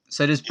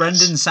So does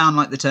Brendan sound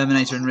like the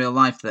Terminator in real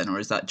life then, or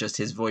is that just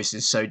his voice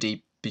is so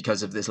deep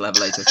because of this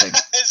levelator thing?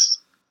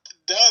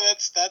 No,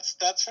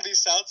 that's what he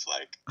sounds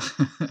like.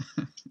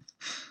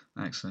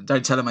 Excellent.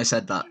 Don't tell him I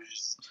said that.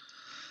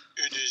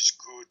 It is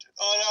good.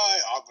 Oh no,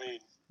 I mean,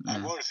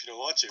 I won't if you don't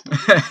want to,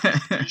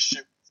 but you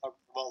should talk to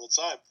him all the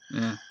time.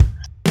 Yeah.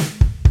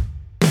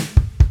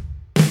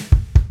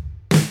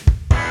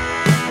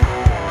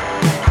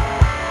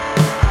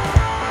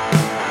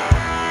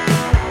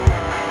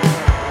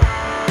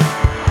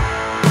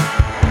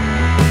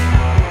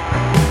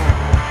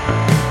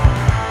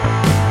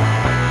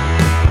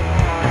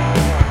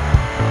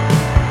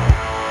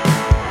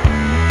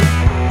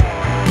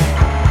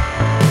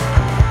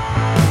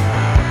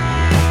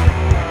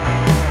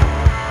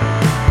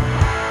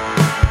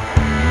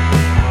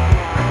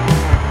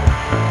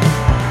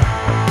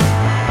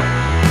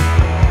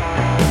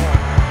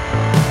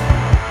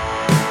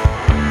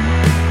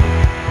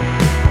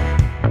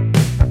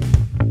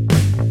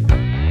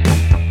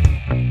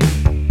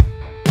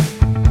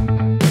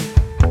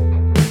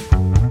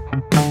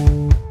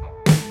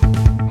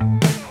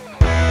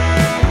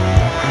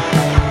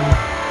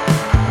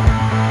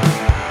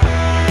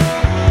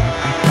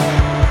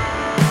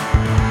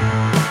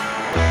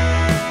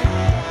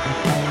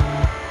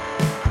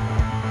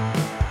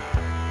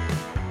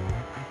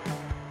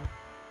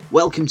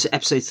 Welcome to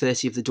episode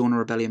 30 of the Dawn of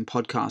Rebellion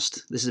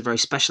podcast. This is a very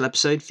special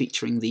episode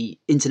featuring the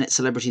internet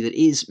celebrity that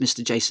is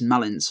Mr. Jason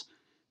Mullins.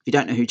 If you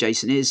don't know who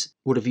Jason is,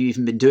 what have you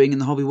even been doing in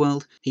the hobby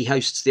world? He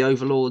hosts the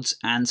Overlords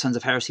and Sons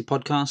of Heresy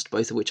podcast,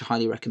 both of which are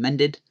highly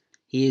recommended.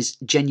 He is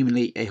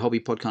genuinely a hobby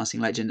podcasting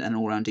legend and an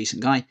all-round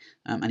decent guy,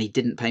 and he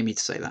didn't pay me to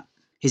say that.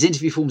 His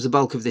interview forms the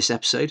bulk of this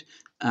episode.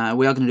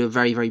 We are going to do a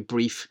very, very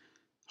brief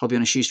Hobby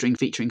on a Shoestring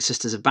featuring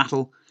Sisters of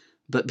Battle,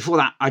 but before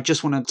that, I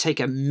just want to take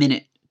a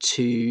minute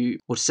to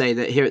say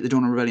that here at the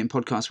Dawn of Rebellion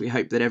podcast, we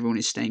hope that everyone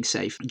is staying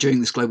safe during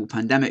this global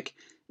pandemic.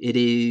 It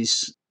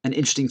is an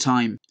interesting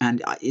time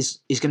and is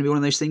going to be one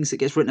of those things that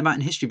gets written about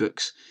in history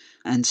books.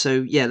 And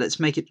so, yeah, let's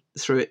make it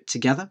through it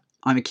together.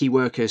 I'm a key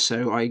worker,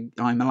 so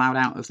I'm allowed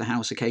out of the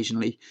house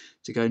occasionally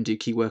to go and do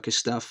key worker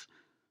stuff.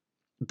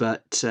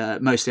 But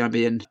mostly I'm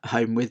being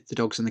home with the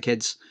dogs and the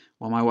kids,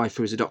 while my wife,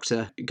 who is a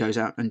doctor, goes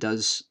out and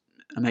does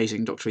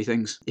amazing doctory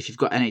things. If you've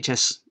got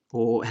NHS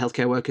or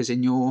healthcare workers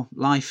in your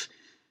life,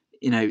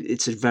 you know,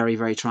 it's a very,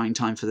 very trying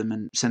time for them,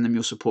 and send them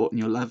your support and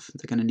your love.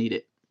 They're going to need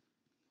it.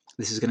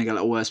 This is going to get a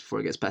little worse before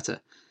it gets better.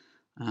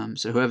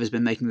 So whoever's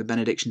been making the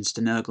benedictions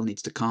to Nurgle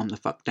needs to calm the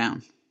fuck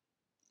down.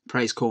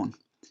 Praise Khorne.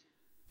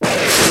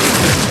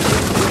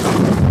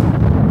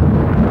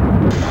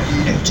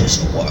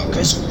 Notice work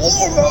is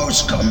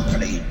almost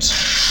complete.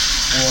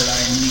 All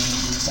I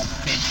need is a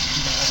bit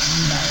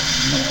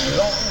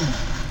more oil.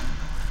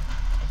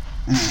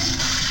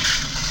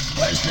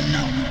 Where's the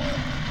Nuln Oil?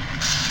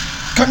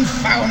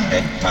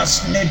 Confounded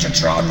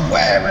Pasnidgetron,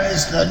 where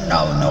is the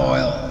Nuln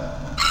Oil?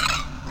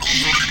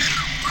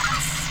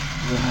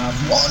 You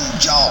have one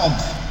job.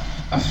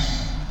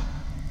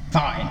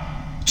 Fine.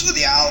 To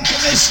the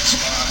alchemist's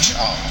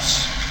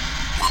workshops.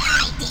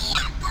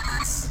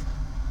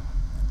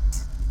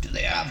 Do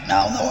they have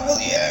Nuln Oil?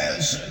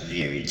 Yes,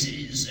 it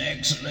is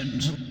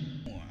excellent.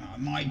 I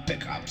might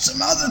pick up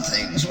some other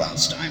things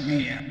whilst I'm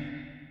here.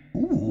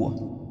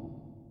 Ooh,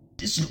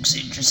 this looks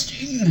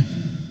interesting.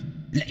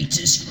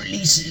 Latest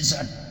releases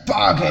at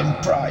bargain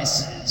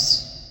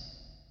prices.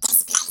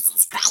 This place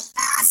is great,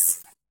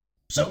 boss.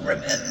 So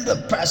remember,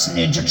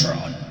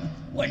 Pasnidgetron,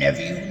 whenever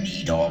you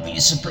need hobby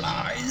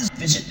supplies,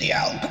 visit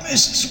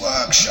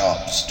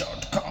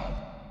thealchemistsworkshops.com.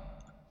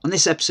 On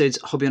this episode's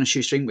Hobby on a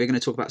Shoestring, we're going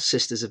to talk about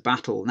Sisters of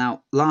Battle.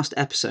 Now, last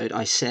episode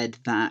I said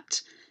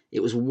that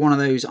it was one of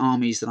those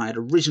armies that I had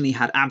originally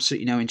had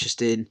absolutely no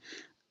interest in,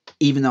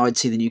 even though I'd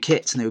seen the new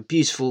kits and they were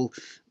beautiful.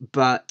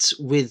 But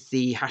with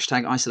the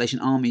hashtag Isolation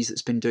Armies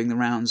that's been doing the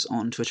rounds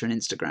on Twitter and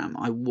Instagram,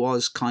 I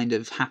was kind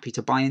of happy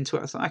to buy into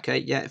it. I thought, okay,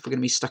 yeah, if we're going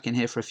to be stuck in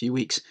here for a few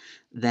weeks,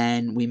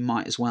 then we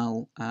might as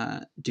well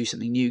do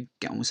something new,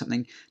 get on with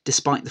something,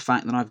 despite the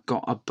fact that I've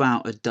got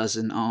about a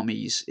dozen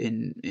armies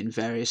in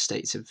various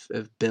states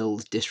of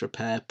build,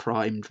 disrepair,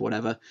 primed,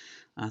 whatever.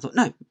 I thought,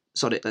 no,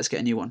 sod it, let's get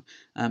a new one.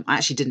 I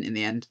actually didn't in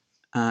the end.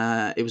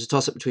 It was a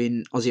toss-up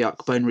between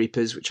Ossiarch Bone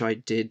Reapers, which I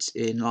did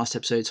in last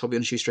episode's Hobby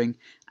on a Shoestring,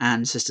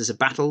 and Sisters of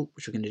Battle,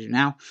 which we're going to do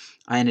now.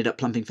 I ended up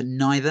plumping for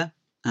neither,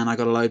 and I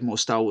got a load more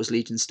Star Wars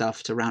Legion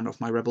stuff to round off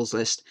my Rebels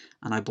list,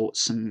 and I bought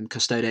some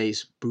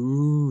Custodes.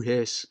 Boo,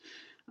 hiss.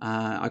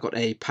 I got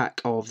a pack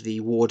of the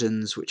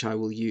Wardens, which I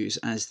will use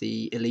as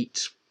the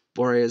Elite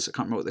Warriors. I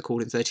can't remember what they're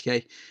called in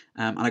 30k.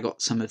 And I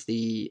got some of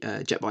the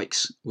jet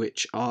bikes,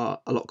 which are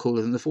a lot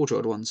cooler than the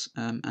Forge-Rod ones,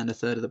 and a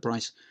third of the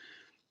price.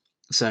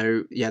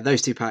 So, yeah,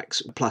 those two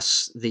packs,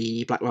 plus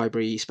the Black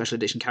Library Special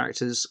Edition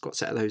characters, got a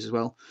set of those as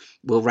well,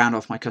 will round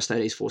off my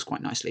Custodes force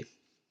quite nicely.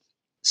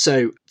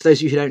 So, for those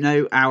of you who don't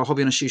know, our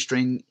Hobby on a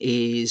Shoestring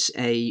is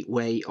a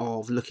way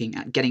of looking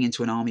at getting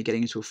into an army,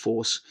 getting into a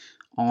force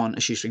on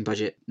a shoestring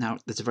budget. Now,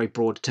 that's a very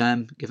broad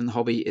term given the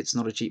hobby. It's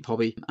not a cheap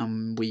hobby,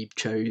 and we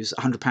chose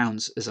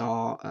 £100 as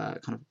our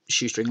kind of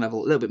shoestring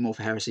level. A little bit more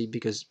for Heresy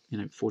because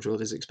Forge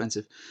World is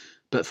expensive,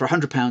 but for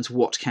 £100,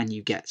 what can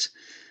you get?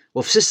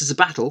 Well, for Sisters of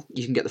Battle,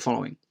 you can get the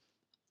following.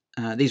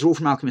 These are all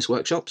from Alchemist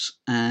Workshops,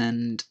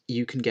 and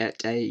you can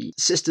get a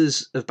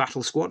Sisters of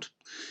Battle squad,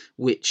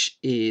 which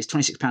is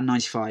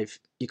 £26.95.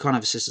 You can't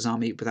have a Sisters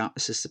army without a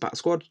Sisters of Battle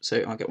squad,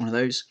 so I'll get one of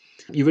those.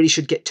 You really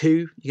should get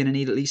two. You're going to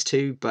need at least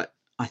two, but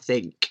I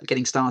think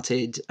getting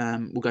started,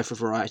 we'll go for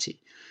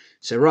variety.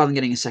 So rather than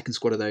getting a second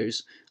squad of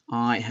those,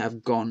 I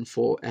have gone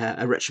for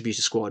a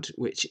Retributor squad,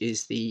 which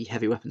is the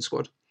heavy weapon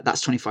squad.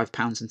 That's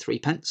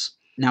 £25.03.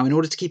 Now, in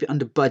order to keep it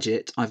under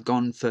budget, I've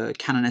gone for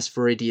Canoness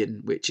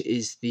Viridian, which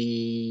is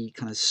the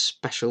kind of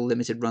special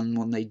limited run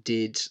one they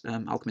did.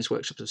 Alchemist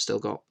Workshops have still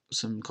got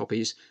some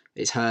copies.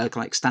 It's her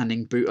like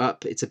standing boot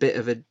up. It's a bit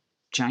of a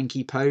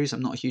janky pose.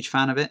 I'm not a huge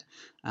fan of it.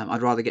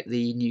 I'd rather get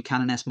the new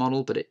Canoness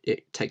model, but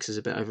it takes us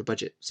a bit over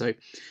budget. So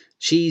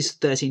she's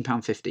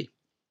 £13.50.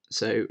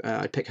 So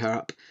I'd pick her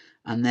up.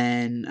 And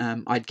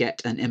then I'd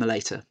get an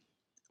Immolator,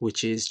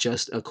 which is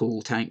just a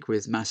cool tank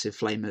with massive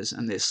flamers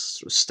and this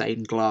sort of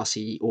stained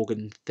glassy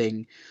organ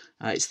thing.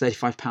 It's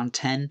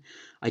 £35.10.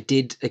 I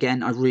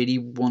really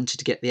wanted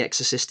to get the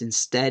Exorcist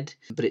instead,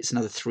 but it's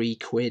another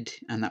 £3,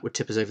 and that would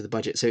tip us over the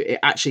budget. So it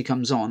actually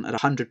comes on at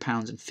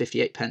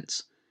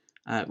 £100.58,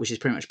 which is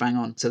pretty much bang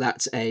on. So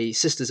that's a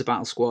Sisters of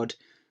Battle squad,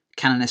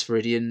 Canoness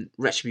Viridian,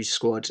 Retributor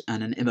squad,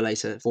 and an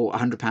Immolator for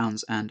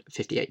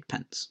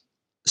 £100.58.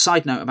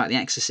 Side note about the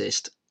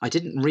Exorcist, I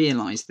didn't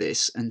realise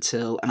this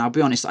until, and I'll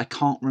be honest, I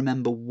can't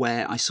remember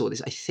where I saw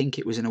this. I think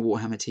it was in a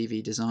Warhammer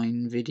TV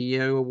design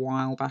video a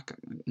while back,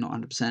 not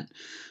 100%.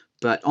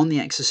 But on The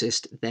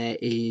Exorcist, there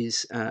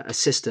is a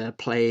sister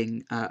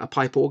playing a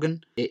pipe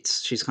organ.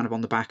 She's kind of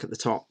on the back at the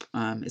top.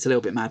 It's a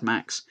little bit Mad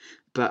Max.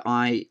 But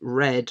I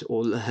read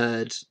or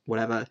heard,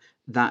 whatever,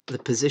 that the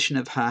position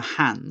of her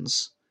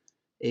hands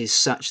is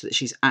such that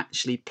she's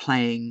actually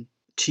playing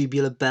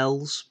Tubular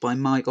Bells by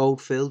Mike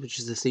Oldfield, which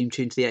is the theme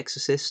tune to The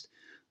Exorcist.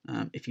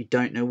 If you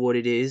don't know what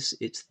it is,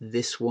 it's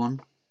this one.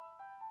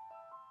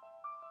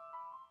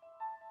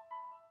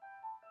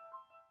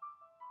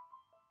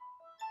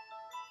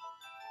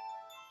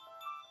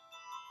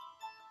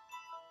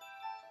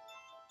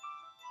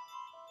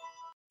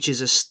 Which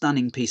is a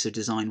stunning piece of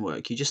design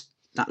work.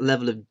 That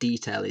level of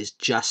detail is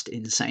just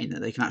insane,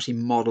 that they can actually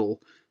model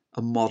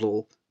a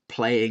model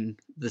playing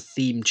the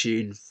theme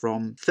tune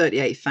from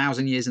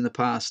 38,000 years in the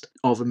past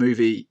of a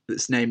movie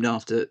that's named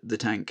after the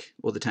tank,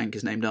 or the tank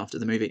is named after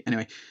the movie.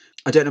 Anyway,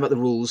 I don't know about the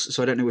rules,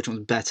 so I don't know which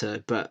one's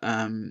better, but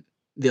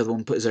the other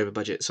one put us over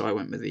budget, so I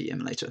went with the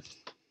Immolator.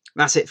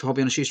 That's it for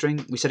Hobby on a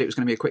Shoestring. We said it was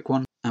going to be a quick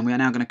one, and we are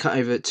now going to cut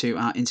over to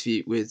our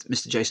interview with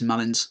Mr. Jason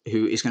Mullins,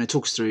 who is going to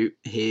talk us through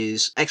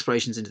his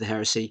explorations into the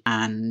Heresy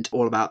and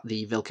all about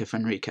the Vilca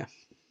Fenrica.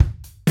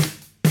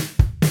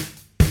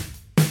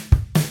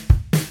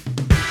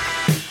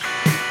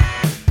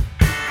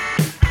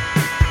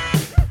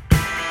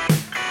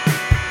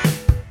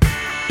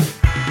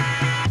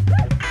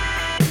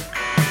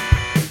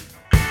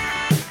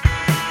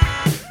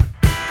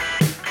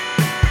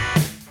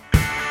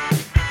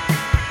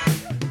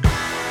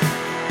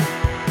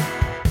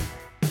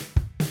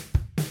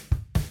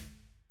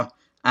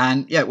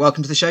 And yeah,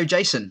 welcome to the show,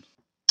 Jason.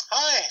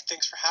 Hi,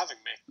 thanks for having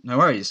me. No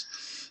worries.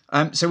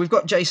 So we've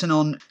got Jason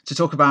on to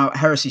talk about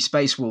Heresy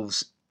Space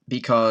Wolves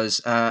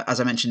because,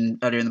 as I mentioned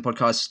earlier in the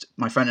podcast,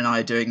 my friend and I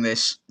are doing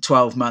this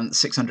 12-month,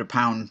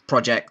 £600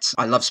 project.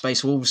 I love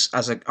Space Wolves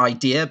as an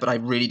idea, but I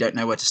really don't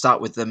know where to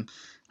start with them.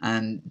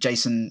 And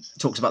Jason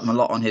talks about them a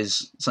lot on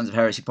his Sons of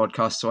Heresy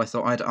podcast, so I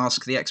thought I'd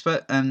ask the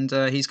expert, and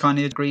he's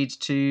kindly agreed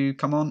to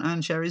come on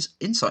and share his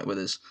insight with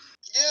us.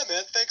 Yeah,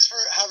 man, thanks for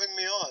having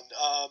me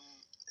on.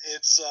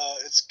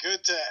 It's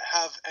good to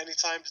have any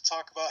time to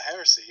talk about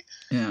Heresy.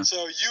 Yeah. So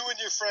you and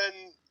your friend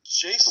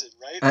Jason,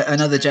 right?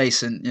 Another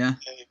Jason, yeah.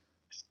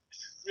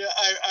 Yeah,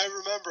 I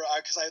remember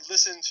because I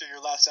listened to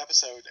your last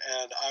episode,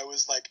 and I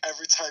was like,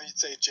 every time you'd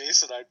say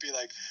Jason, I'd be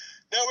like,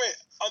 no, wait,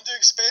 I'm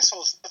doing Space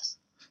Wolves.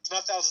 It's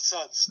not Thousand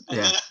Suns. And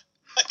yeah. then,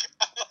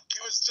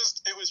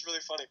 it was really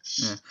funny.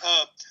 Yeah.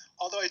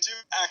 Although I do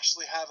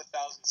actually have a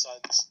Thousand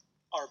Suns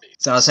army.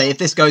 So I'll say, if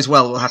this goes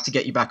well, we'll have to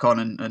get you back on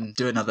and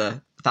do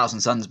another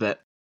Thousand Suns bit.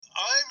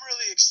 I'm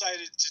really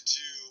excited to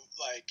do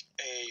like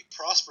a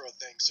Prospero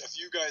thing. So if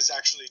you guys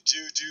actually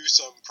do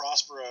some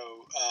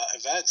Prospero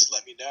events,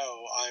 let me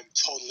know. I'm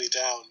totally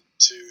down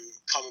to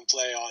come and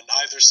play on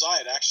either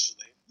side,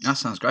 actually. That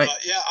sounds great.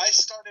 But yeah, I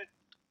started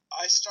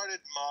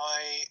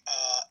my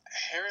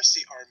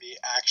Heresy army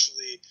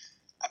actually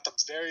at the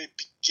very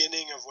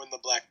beginning of when the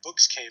Black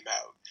Books came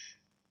out,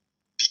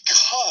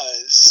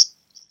 because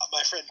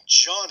my friend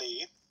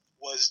Johnny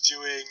was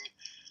doing.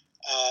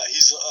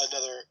 He's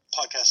another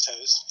podcast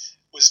host.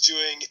 Was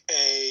doing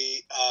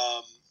a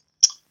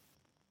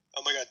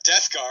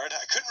Death Guard.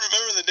 I couldn't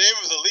remember the name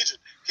of the Legion.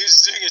 He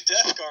was doing a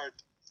Death Guard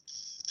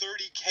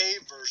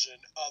 30k version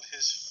of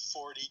his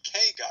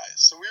 40k guys.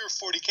 So we were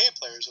 40k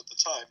players at the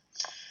time,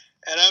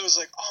 and I was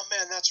like, "Oh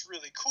man, that's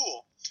really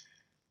cool."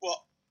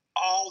 well,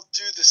 I'll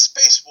do the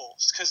Space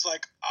Wolves because,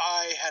 like,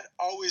 I had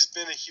always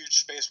been a huge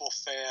Space Wolf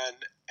fan,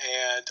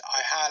 and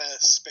I had a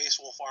Space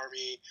Wolf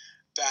army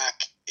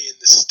back in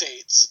the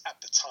States at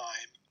the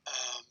time.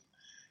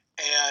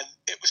 And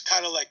it was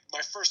kind of like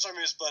my first army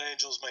was Blood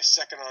Angels, my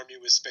second army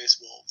was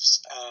Space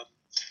Wolves.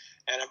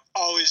 And I've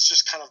always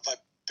just kind of like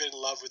been in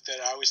love with it.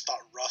 I always thought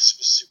Russ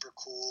was super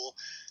cool.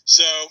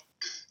 So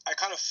I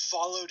kind of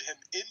followed him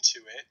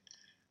into it.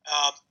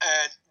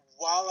 And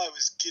while I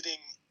was getting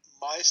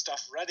my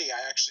stuff ready,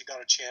 I actually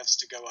got a chance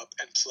to go up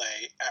and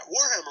play at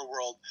Warhammer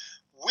World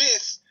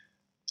with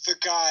the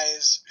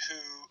guys who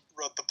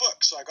wrote the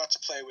book. So I got to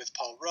play with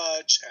Paul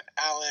Rudge and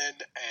Alan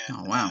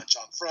and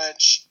John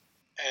French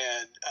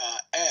and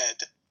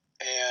Ed.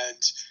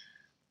 And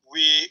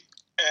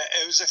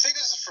I think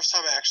it was the first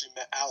time I actually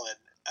met Alan.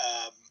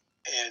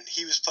 And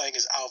he was playing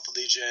his Alpha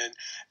Legion.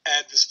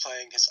 Ed was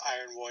playing his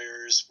Iron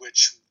Warriors,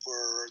 which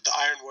were the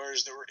Iron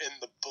Warriors that were in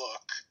the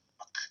book.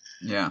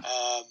 Yeah.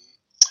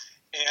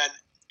 And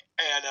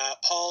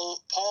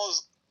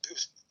Paul's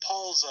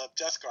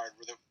Death Guard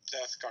were the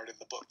Death Guard in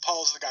the book.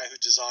 Paul's the guy who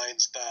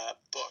designs the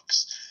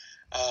books.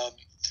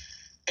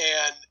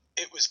 And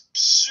it was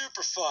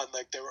super fun.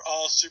 Like, they were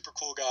all super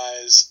cool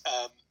guys.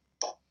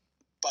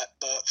 But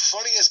the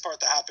funniest part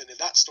that happened in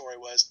that story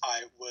was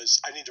I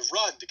need to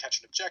run to catch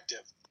an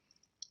objective.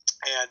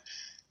 And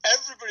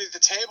everybody at the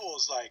table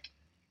was like,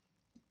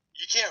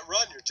 "You can't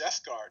run, you're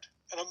Death Guard."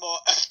 And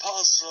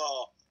Paul's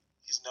all,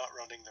 "He's not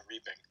running the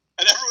Reaping."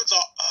 And everyone's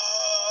all,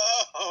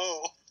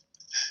 "Oh."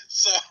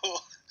 So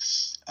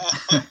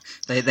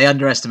they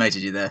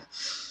underestimated you there.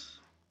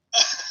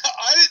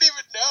 I didn't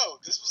even know.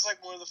 This was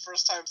like one of the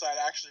first times I'd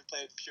actually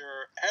played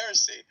pure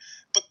Heresy.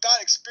 But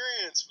that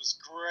experience was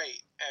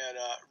great and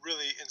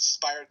really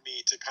inspired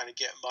me to kind of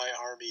get my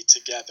army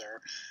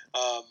together.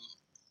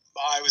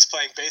 I was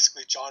playing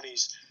basically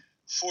Johnny's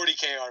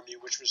 40k army,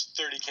 which was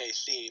 30k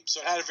themed. So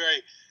it had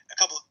a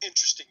couple of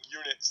interesting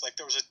units. Like,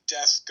 there was a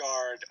Death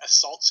Guard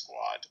assault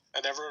squad,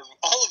 and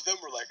all of them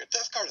were like, a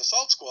Death Guard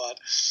assault squad,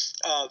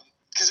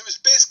 because it was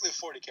basically a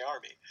 40k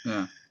army.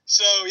 Yeah.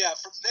 So yeah,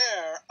 from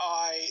there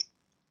I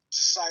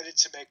decided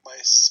to make my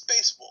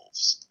Space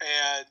Wolves,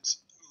 and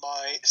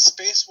my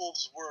Space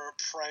Wolves were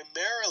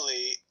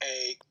primarily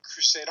a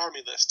Crusade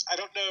army list. I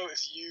don't know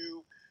if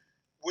you.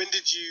 When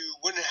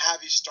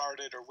have you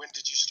started, or when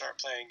did you start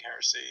playing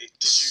Heresy?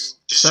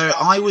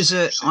 I was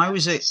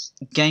at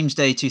Games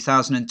Day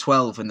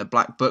 2012 when the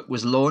Black Book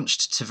was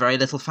launched to very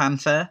little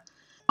fanfare.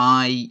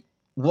 I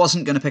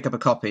wasn't going to pick up a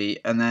copy,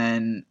 and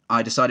then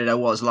I decided I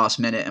was last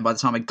minute, and by the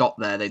time I got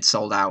there, they'd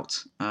sold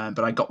out.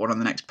 But I got one on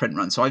the next print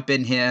run, so I've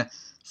been here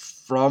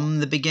from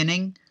the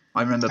beginning.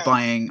 I remember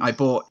I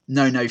bought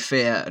No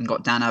Fear and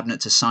got Dan Abnett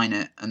to sign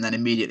it, and then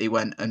immediately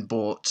went and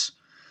bought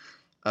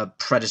a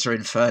Predator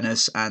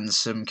Infernus and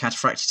some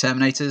Cataphractii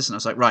Terminators, and I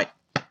was like, right,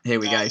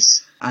 here we go.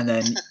 And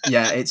then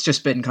it's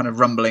just been kind of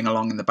rumbling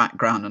along in the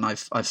background, and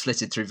I've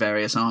flitted through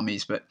various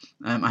armies, but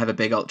I have a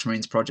big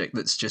Ultramarines project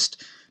that's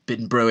just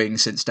been brewing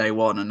since day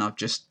one, and I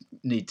just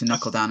need to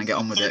knuckle down and get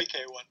on with it.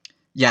 30k one.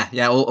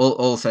 Yeah,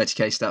 all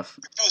 30k stuff.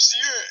 Oh, so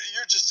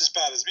you're just as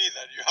bad as me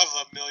then. You have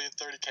 1,000,000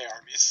 30k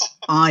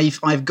armies.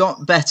 I've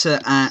got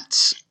better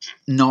at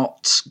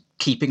not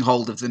keeping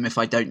hold of them if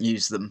I don't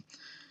use them.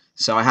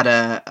 So I had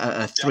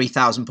a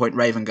 3,000 point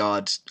Raven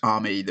Guard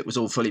army that was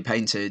all fully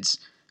painted,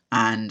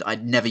 and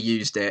I'd never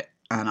used it,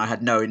 and I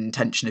had no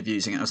intention of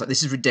using it. I was like,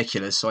 this is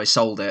ridiculous, so I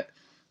sold it,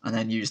 and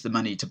then used the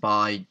money to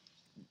buy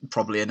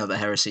probably another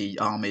Heresy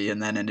army,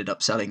 and then ended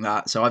up selling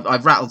that. So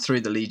I've rattled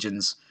through the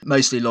legions,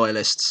 mostly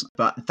loyalists,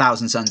 but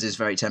 1,000 Suns is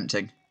very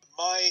tempting.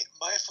 My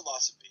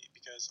philosophy,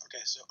 because,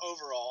 okay, so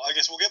overall, I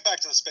guess we'll get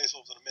back to the Space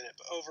Wolves in a minute,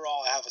 but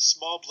overall I have a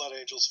small Blood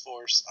Angels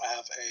force, I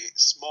have a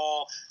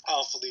small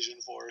Alpha Legion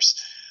force,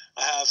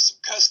 I have some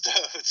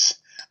Custodes,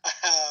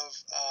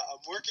 I'm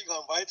working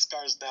on White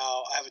Scars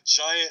now, I have a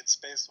giant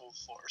Space Wolf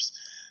force.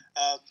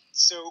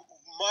 So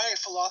my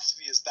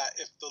philosophy is that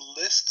if the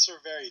lists are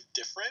very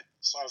different,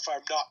 so if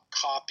I'm not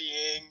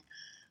copying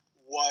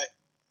what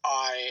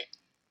I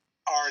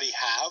already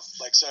have,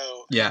 like,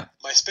 so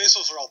my Space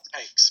Wolves are all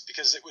tanks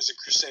because it was a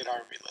Crusade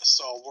army list,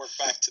 so I'll work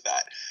back to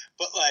that.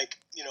 But, like,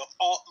 you know,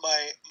 all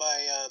my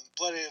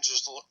Blood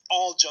Angels are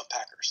all jump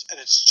packers, and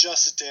it's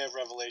just a Day of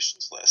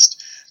Revelations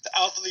list. The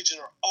Alpha Legion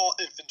are all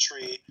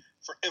infantry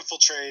for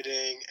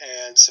infiltrating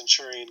and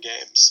Centurion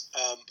games.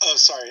 And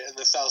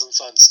the 1,000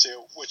 Suns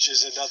too, which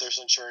is another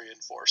Centurion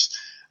force.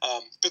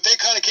 But they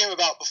kind of came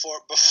about before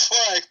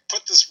I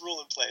put this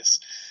rule in place.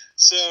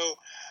 So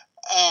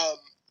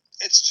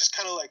it's just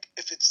kind of like,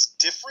 if it's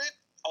different,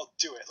 I'll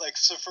do it. Like,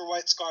 so for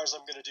White Scars,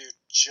 I'm going to do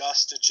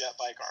just a jet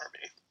bike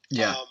army.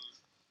 Yeah.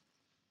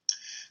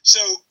 So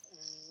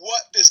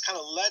what this kind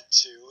of led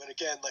to, and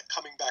again, like,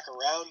 coming back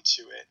around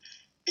to it,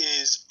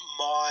 is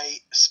my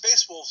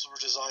Space Wolves were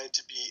designed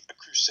to be a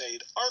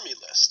Crusade army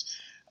list.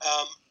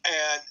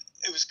 And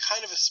it was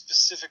kind of a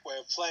specific way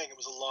of playing. It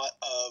was a lot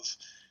of,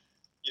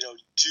 you know,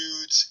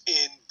 dudes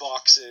in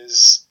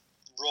boxes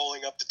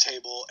rolling up the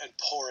table and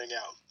pouring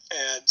out.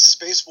 And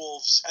Space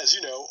Wolves, as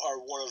you know, are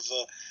one of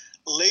the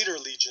later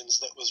Legions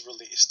that was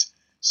released.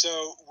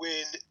 So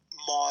when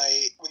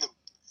the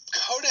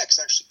Codex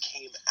actually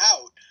came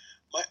out,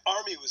 my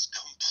army was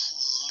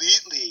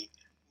completely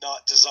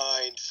not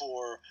designed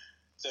for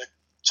the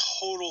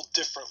total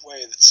different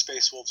way that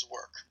Space Wolves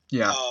work.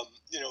 Yeah.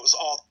 It was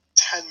all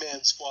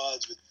 10-man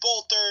squads with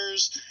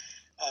bolters.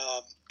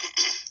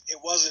 It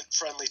wasn't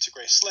friendly to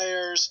Grey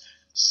Slayers.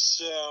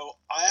 So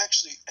I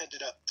actually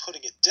ended up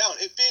putting it down.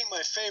 It being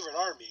my favorite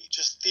army,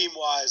 just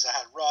theme-wise, I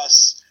had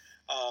Russ.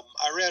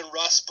 I ran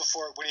Russ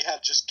before, when he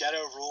had just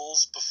ghetto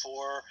rules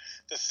before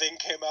the thing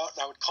came out,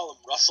 and I would call him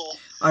Russell.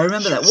 I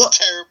remember He that. was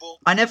terrible.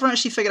 I never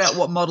actually figured out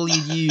what model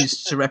you'd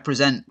used to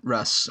represent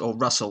Russ or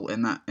Russell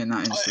in that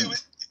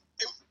instance.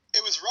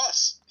 It was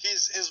Russ.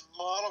 His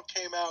model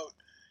came out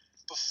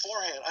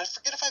beforehand. I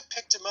forget if I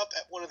picked him up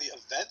at one of the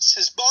events.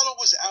 His model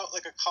was out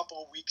like a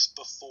couple of weeks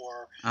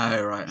before.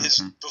 Oh, right, his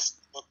okay.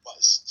 book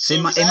was. So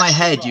in my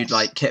head, Russ. You'd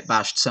like kit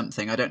bashed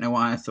something. I don't know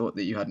why I thought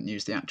that you hadn't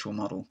used the actual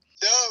model.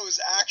 No, it was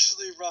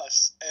actually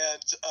Russ,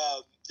 and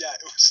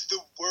it was the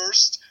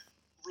worst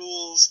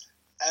rules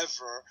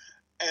ever.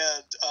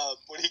 And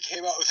when he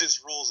came out with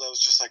his rules, I was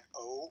just like,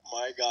 oh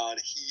my god,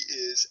 he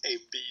is a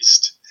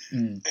beast.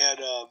 Mm. And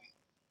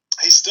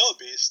he's still a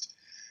beast.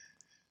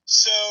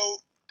 So,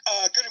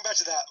 going back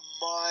to that,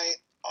 my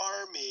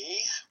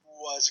army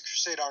was a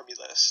Crusade army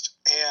list.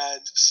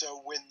 And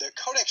so when the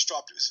Codex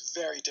dropped, it was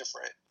very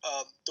different.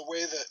 The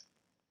way that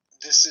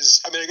this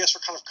is, I guess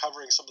we're kind of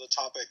covering some of the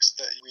topics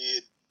that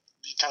you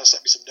kind of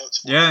sent me some notes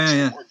for.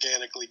 Yeah.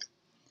 Organically.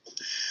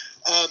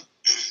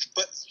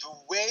 But the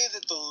way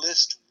that the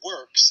list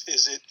works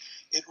is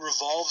it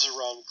revolves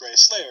around Grey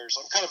Slayers.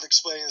 I'm kind of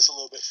explaining this a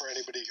little bit for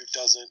anybody who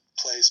doesn't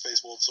play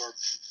Space Wolves or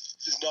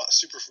is not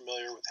super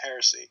familiar with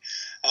Heresy.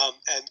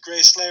 And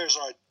Grey Slayers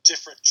are a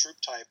different troop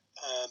type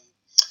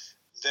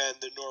than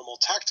the normal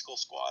tactical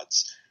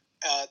squads.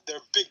 Their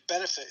big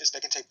benefit is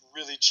they can take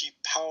really cheap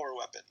power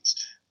weapons,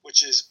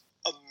 which is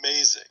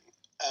amazing.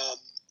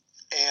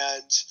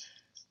 And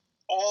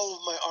all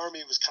of my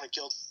army was kind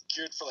of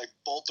geared for like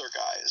bolter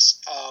guys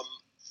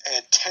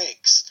and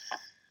tanks.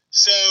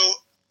 So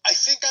I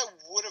think I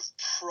would have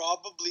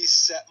probably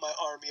set my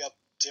army up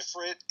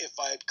different if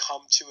I had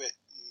come to it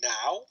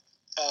now.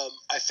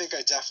 I think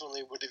I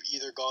definitely would have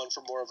either gone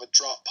for more of a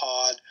drop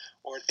pod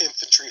or an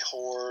infantry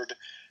horde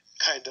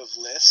kind of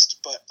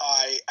list, but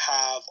I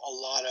have a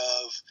lot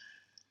of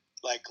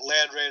like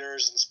Land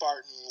Raiders and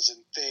Spartans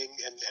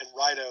and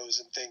Rhinos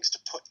and things to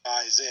put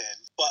guys in.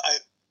 But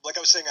like I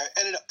was saying, I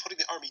ended up putting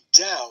the army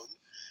down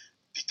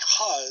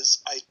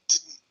because I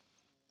didn't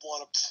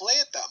want to play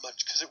it that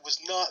much because it was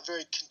not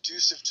very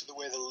conducive to the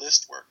way the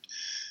list worked.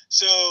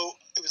 So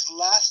it was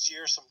last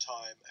year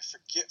sometime, I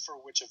forget for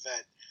which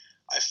event,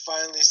 I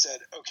finally said,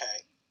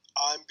 okay,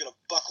 I'm going to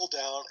buckle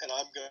down and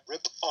I'm going to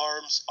rip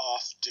arms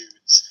off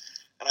dudes.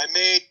 And I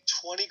made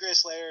 20 Grey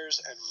Slayers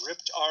and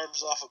ripped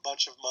arms off a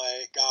bunch of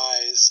my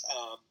guys,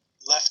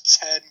 left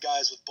 10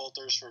 guys with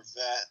bolters for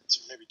vets,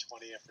 or maybe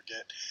 20, I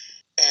forget.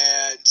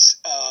 And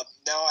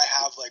now I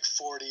have like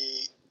 40,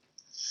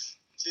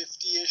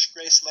 50-ish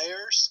Grey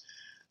Slayers.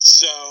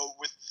 So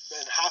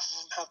and half of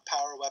them have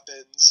power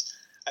weapons.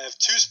 I have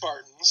 2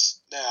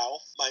 Spartans now.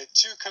 My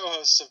 2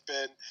 co-hosts have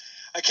been...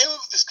 I came up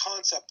with this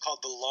concept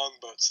called the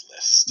Longboats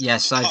list.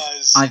 Yes,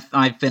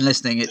 I've been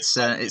listening. It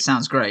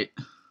sounds great.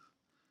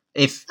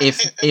 If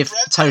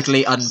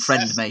totally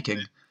unfriend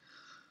making.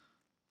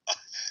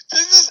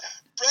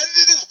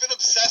 Brendan has been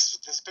obsessed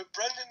with this, but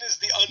Brendan is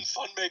the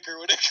unfun maker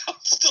when it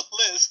comes to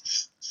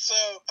lists. So,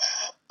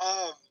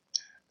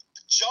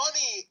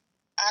 Johnny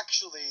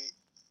actually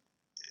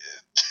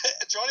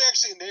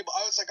enabled.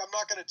 I was like, I'm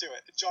not going to do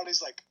it. And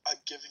Johnny's like, I'm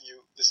giving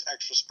you this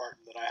extra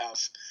Spartan that I have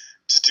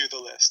to do the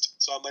list.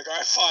 So I'm like, all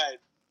right, fine,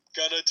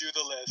 gonna do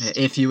the list.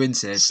 Yeah, if you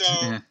insist. So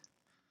yeah.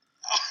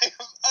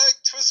 I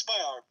twist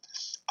my arm.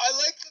 I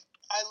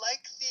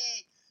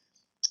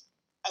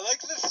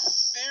like the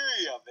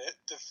theory of it.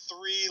 The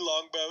 3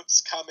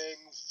 longboats coming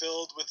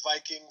filled with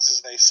Vikings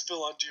as they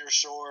spill onto your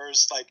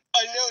shores. Like,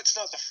 I know it's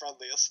not the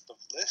friendliest of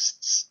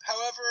lists.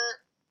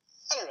 However,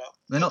 I don't know.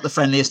 They're not the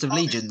friendliest of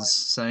legions,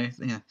 so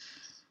yeah.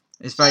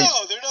 It's very...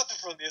 No, they're not the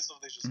friendliest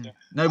of legions. No.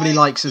 Nobody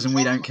likes us and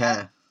we don't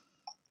care.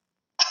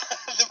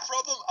 The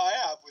problem I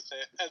have with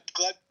it, and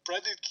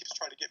Brendan keeps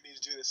trying to get me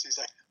to do this, he's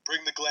like,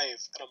 bring the glaive.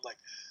 And I'm like,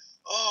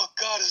 oh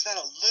god, is that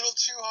a little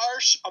too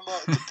harsh?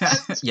 It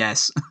depends.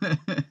 Yes.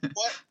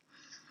 What?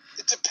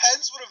 It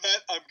depends what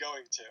event I'm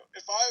going to.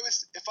 If I'm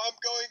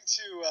going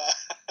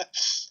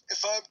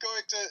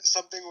to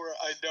something where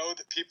I know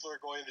that people are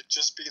going to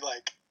just be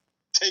like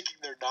taking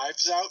their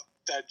knives out,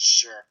 then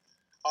sure,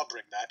 I'll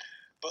bring that.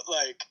 But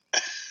like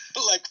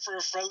for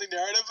a friendly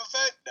narrative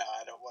event, no,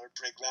 I don't want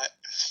to bring that.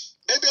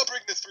 Maybe I'll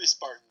bring the 3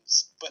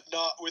 Spartans, but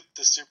not with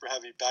the super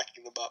heavy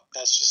backing them up.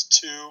 That's just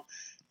too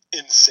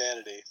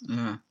insanity.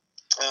 Yeah.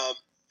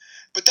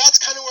 But that's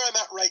kind of where I'm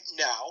at right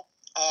now.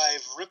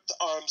 I've ripped the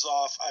arms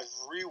off. I've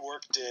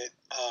reworked it.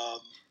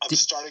 I'm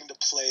starting to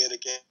play it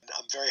again.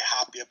 I'm very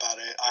happy about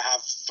it. I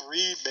have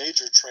 3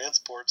 major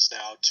transports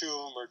now. 2 of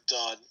them are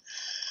done.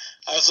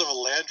 I also have a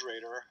Land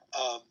Raider.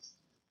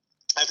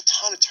 I have a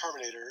ton of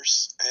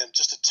Terminators and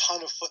just a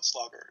ton of Foot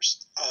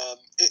Sloggers. I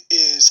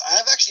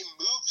have actually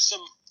moved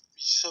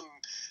some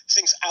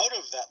things out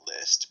of that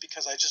list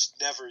because I just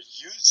never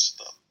used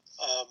them.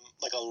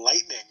 Like a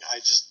Lightning, I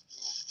just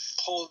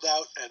pulled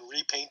out and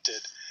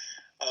repainted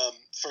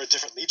for a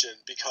different Legion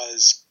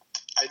because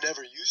I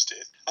never used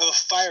it. I have a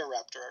Fire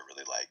Raptor I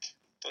really like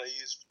that I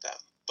use with them.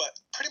 But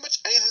pretty much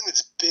anything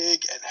that's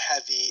big and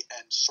heavy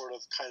and sort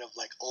of kind of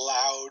like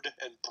loud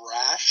and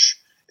brash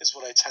is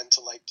what I tend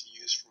to like to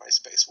use for my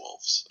Space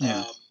Wolves.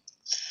 Yeah.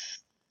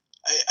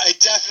 I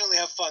definitely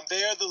have fun.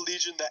 They are the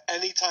Legion that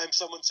anytime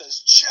someone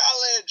says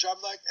challenge,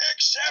 I'm like,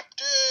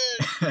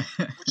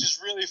 accepted! Which is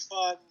really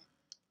fun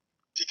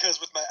because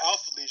with my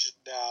Alpha Legion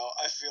now,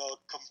 I feel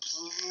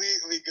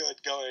completely good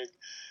going,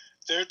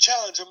 their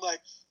challenge, I'm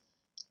like,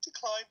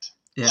 declined.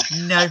 Yeah,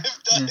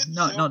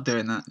 not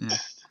doing that. Yeah.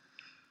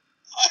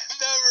 I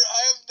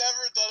have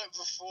never done it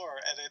before,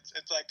 and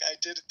it's like I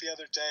did it the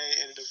other day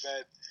in an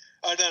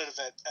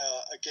event,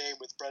 a game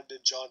with Brendan,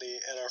 Johnny,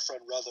 and our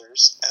friend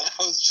Ruthers, and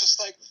I was just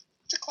like,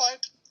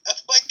 declined.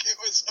 Like, it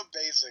was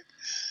amazing,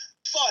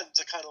 fun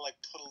to kind of like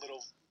put a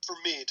little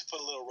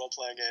role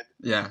playing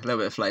in. Yeah, a little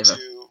bit of flavor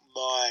to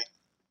my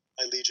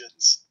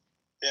legions.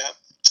 Yeah.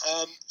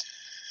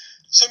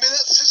 So I mean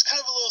that's just kind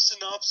of a little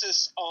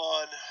synopsis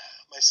on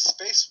my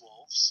Space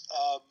Wolves.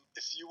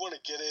 If you want to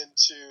get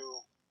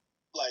into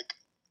like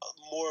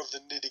more of the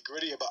nitty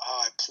gritty about how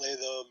I play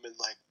them and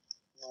like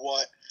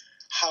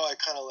how I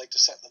kind of like to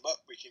set them up,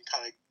 we can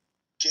kind of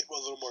get a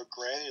little more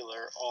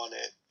granular on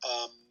it.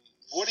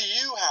 What do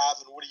you have,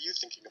 and what are you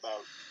thinking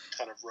about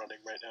kind of running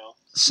right now?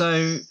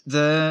 So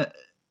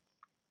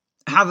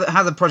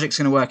how the project's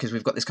going to work is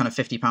we've got this kind of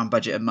 £50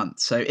 budget a month.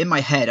 So in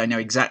my head, I know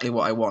exactly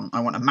what I want. I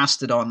want a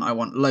Mastodon, I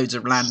want loads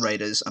of Land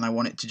Raiders, and I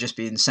want it to just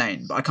be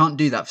insane. But I can't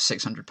do that for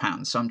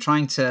 £600. So I'm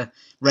trying to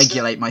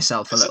regulate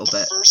myself a little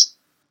bit.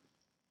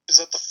 Is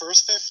that the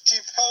first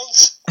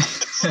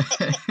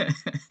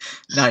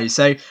 £50? No.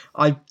 So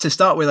to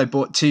start with, I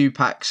bought 2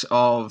 packs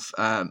of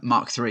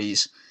Mark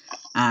IIIs.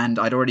 And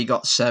I'd already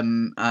got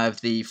some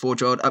of the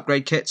Forge World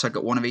upgrade kits. I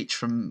got one of each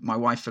from my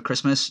wife for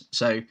Christmas.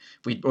 So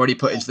we'd already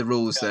put into the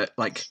rules that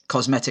like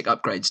cosmetic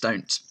upgrades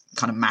don't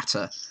kind of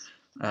matter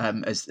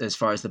as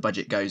far as the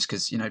budget goes,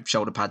 because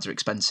shoulder pads are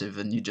expensive,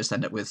 and you just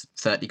end up with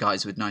 30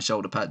 guys with nice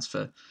shoulder pads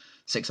for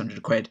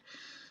 £600.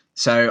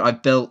 So I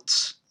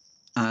built.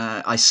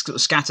 I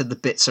scattered the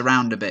bits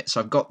around a bit. So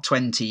I've got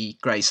 20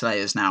 Grey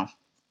Slayers now.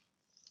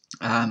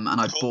 And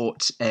I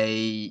bought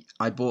the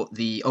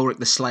Ulrich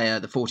the Slayer,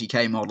 the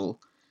 40k model,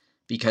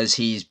 because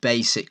he's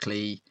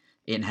basically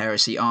in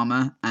Heresy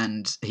armor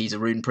and he's a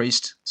rune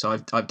priest. So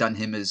I've done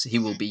him as he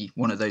will be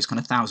one of those kind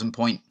of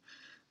 1,000-point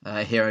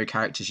hero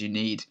characters you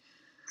need.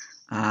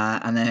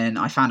 And then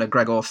I found a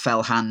Gregor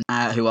Fellhand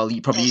who I'll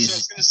probably use. So I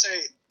was going to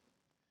say,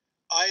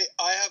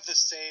 I have the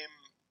same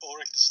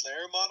Ulrich the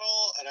Slayer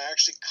model, and I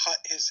actually cut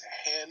his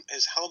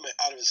helmet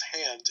out of his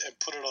hand and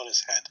put it on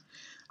his head.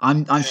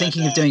 I'm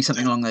thinking of doing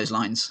something along those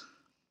lines.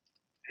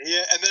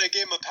 Yeah, and then I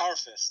gave him a Power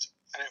Fist,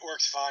 and it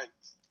works fine.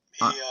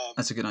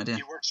 That's a good idea.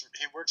 He works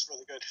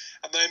really good.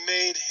 And then I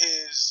made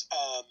his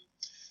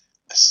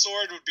a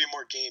sword would be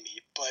more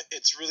gamey, but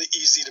it's really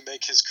easy to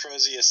make his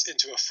Crozius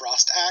into a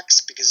Frost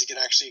Axe because he can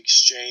actually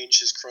exchange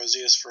his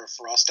Crozius for a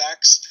Frost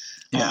Axe.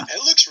 Yeah,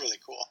 it looks really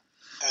cool.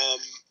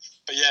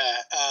 But yeah,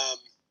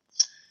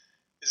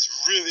 it's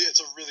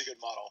a really good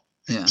model.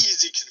 Yeah.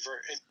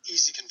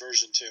 Easy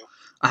conversion too.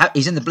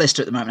 He's in the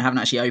blister at the moment. I haven't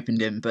actually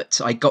opened him, but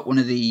I got one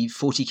of the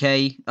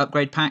 40k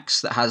upgrade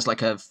packs that has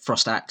like a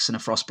Frost Axe and a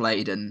Frost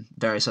Blade and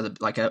various other,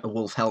 like a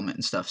wolf helmet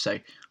and stuff. So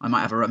I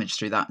might have a rummage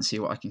through that and see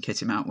what I can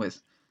kit him out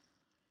with.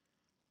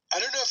 I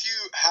don't know if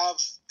you have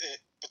it,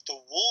 but the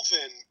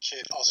Wolven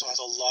kit also has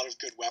a lot of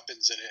good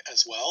weapons in it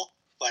as well,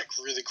 like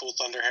really cool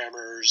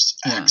Thunderhammers,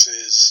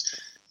 axes.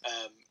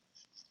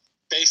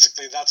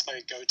 Basically, that's my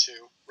go-to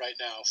right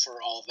now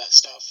for all of that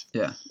stuff.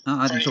 Yeah,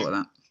 I hadn't thought of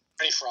that.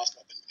 Any frost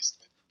weapon,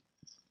 basically.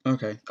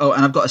 Okay. Oh,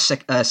 and I've got a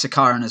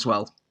Sakaran as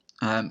well,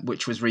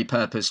 which was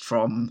repurposed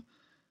from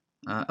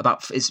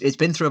it's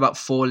been through about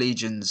 4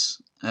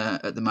 legions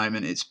at the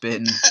moment.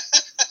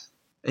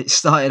 It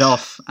started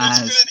off as...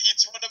 It's been in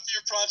each one of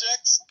your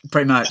projects?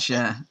 Pretty much,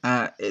 yeah.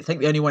 I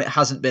think the only one it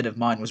hasn't been of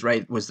mine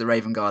was the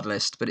Raven Guard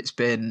list, but it's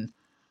been...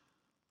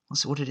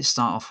 What did it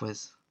start off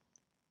with?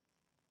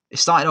 It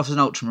started off as an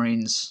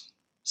Ultramarines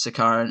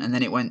Sakaran, and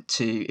then it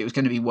was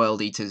going to be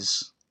World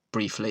Eaters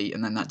briefly,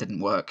 and then that didn't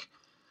work.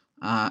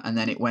 And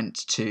then it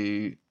was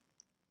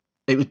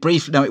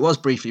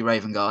briefly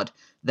Raven Guard,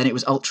 then it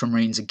was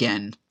Ultramarines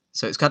again,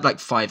 so it's got like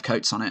 5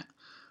 coats on it.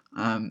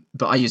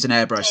 But I use an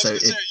airbrush, so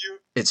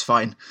it's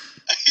fine.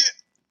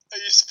 Are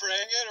you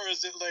spraying it, or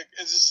is it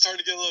starting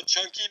to get a little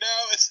chunky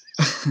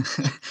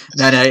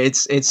now? No,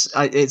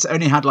 it's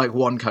only had like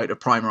one coat of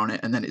primer on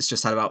it, and then it's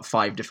just had about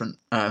 5 different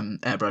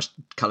airbrush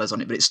colours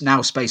on it. But it's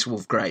now Space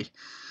Wolf Grey,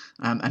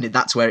 and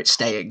that's where it's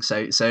staying.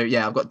 So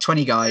yeah, I've got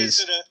 20 guys.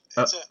 Is it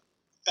a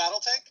battle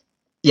tank?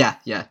 Yeah,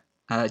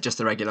 just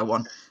the regular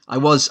one. I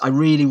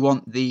really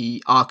want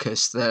the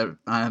Arcus, the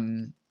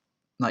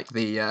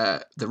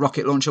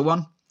rocket launcher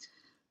one.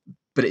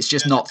 But it's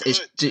just not.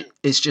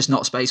 It's just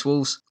not Space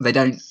Wolves. They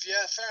don't.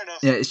 Yeah, fair enough.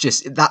 Yeah, it's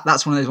just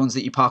that's one of those ones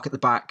that you park at the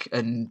back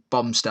and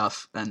bomb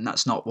stuff, and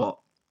that's not what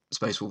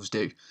Space Wolves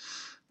do.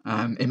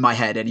 In my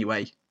head,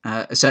 anyway.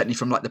 Certainly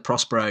from like the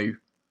Prospero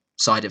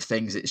side of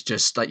things, it's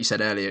just like you said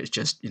earlier. It's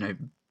just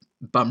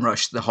bum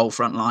rush the whole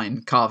front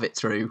line, carve it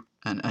through,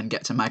 and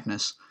get to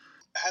Magnus.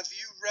 Have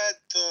you read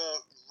the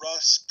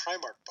Russ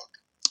Primarch book?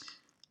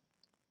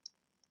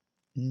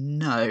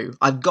 No,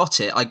 I've got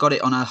it. I got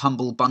it on a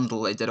Humble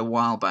bundle they did a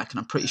while back, and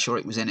I'm pretty sure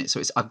it was in it.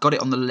 So I've got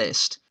it on the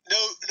list. No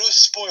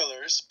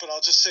spoilers, but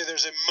I'll just say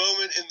there's a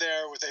moment in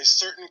there with a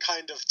certain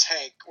kind of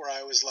tank where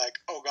I was like,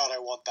 "Oh God, I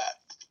want that."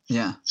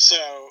 Yeah.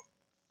 So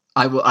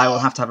I will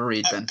have to have a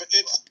read then. But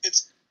it's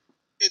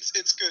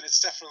good. It's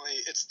definitely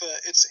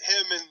it's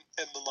him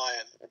and the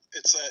lion.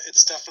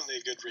 It's definitely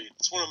a good read.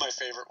 It's one of my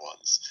favorite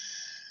ones.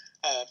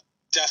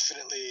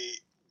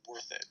 Definitely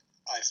worth it,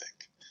 I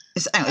think.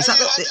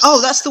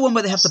 That's the one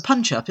where they have the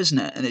punch up, isn't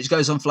it? And it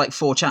goes on for like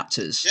 4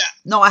 chapters. Yeah.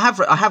 No, I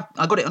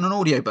got it on an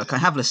audiobook. I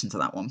have listened to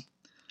that one.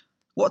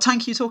 What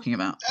tank are you talking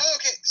about? Oh,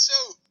 okay, so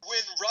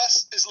when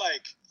Russ is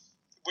like,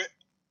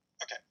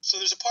 so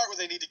there's a part where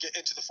they need to get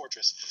into the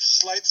fortress.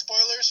 Slight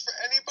spoilers for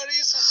anybody,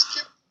 so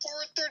skip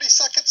forward 30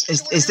 seconds.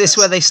 Is this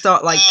where they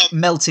start like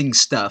melting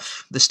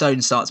stuff? The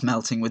stone starts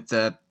melting with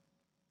the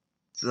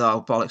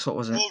oh bollocks! What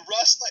was it? Well,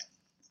 Russ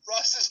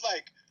is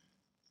like,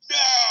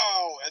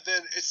 no, and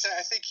then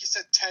I think he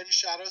said 10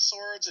 shadow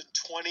swords and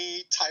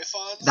 20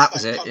 typhons. That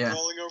was it. Yeah.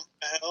 Rolling over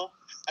the hill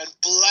and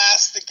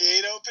blast the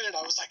gate open, and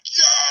I was like,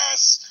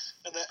 yes.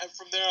 And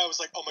from there, I was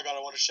like, oh my God,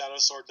 I want a shadow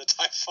sword and a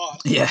typhon.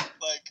 Yeah.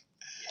 Like,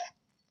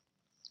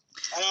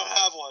 I don't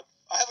have one.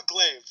 I have a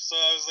glaive, so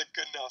I was like,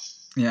 good enough.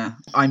 Yeah,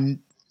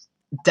 I'm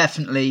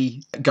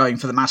definitely going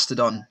for the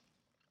Mastodon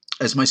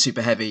as my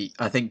super heavy.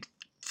 I think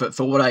for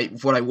what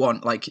I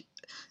want, like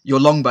your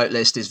longboat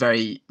list is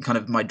very kind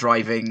of my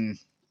driving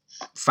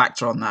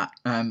factor on that.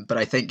 But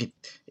I think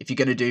if you're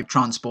going to do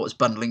transports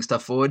bundling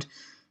stuff forward,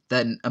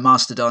 then a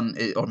Mastodon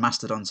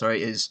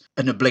is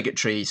an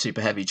obligatory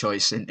super heavy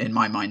choice in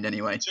my mind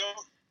anyway.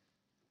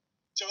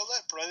 Don't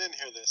let Brennan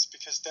hear this,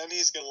 because then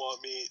he's going to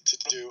want me to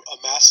do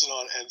a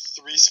Mastodon and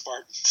 3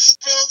 Spartans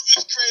filled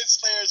with Great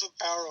Slayers with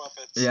power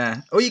weapons.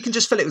 Yeah, or you can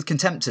just fill it with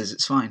Contemptors.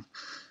 It's fine.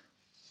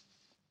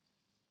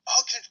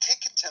 Oh, can it take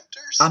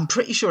Contemptors? I'm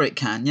pretty sure it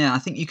can. Yeah, I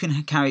think you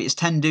can carry. It's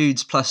 10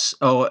 dudes plus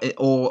or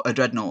a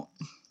Dreadnought.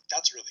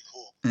 That's really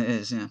cool. It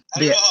is, yeah. I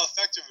don't know how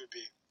effective it would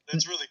be.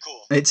 It's really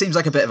cool. It seems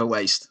like a bit of a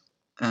waste.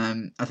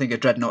 I think a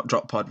Dreadnought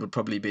drop pod would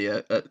probably be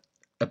a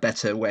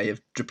better way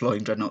of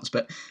deploying Dreadnoughts,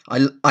 but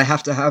I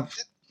have to have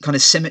kind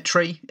of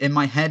symmetry in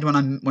my head when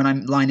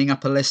I'm lining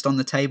up a list on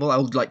the table. I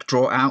would like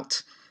draw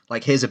out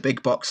like here's a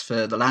big box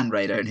for the Land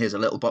Raider and here's a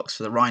little box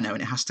for the Rhino,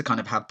 and it has to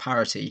kind of have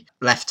parity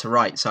left to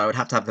right. So I would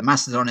have to have the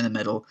Mastodon in the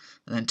middle,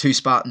 and then 2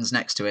 Spartans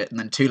next to it, and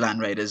then 2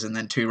 Land Raiders, and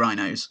then 2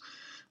 Rhinos,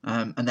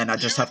 and then I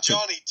just have to.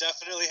 Johnny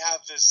definitely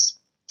have this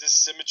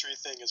symmetry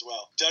thing as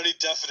well. Johnny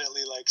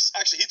definitely likes.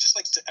 Actually, he just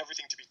likes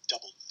everything to be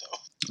doubled, though.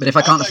 But if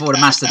I can't afford a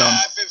Mastodon,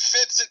 if it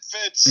fits, it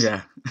fits.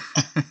 Yeah.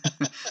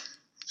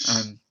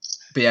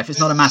 But yeah, if it's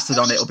not a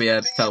Mastodon, it'll be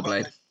a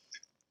Fellblade.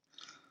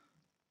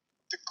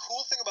 The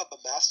cool thing about the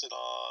Mastodon,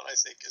 I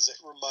think, is it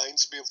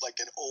reminds me of like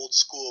an old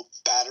school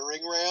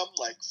battering ram,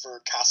 like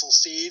for Castle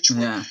Siege,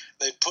 where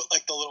they'd put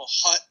like the little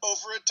hut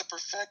over it to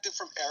protect it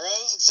from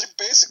arrows. It's like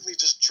basically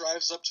just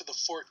drives up to the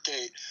fort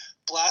gate,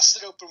 blasts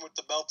it open with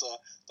the Melta,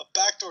 the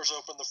back door's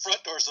open, the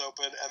front door's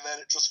open, and then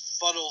it just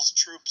funnels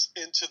troops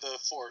into the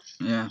fort.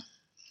 Yeah.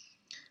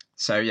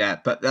 So yeah,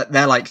 but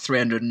they're like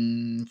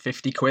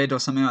 350 quid or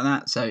something like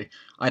that. So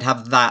I'd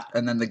have that,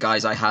 and then the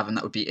guys I have, and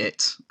that would be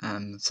it.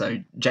 So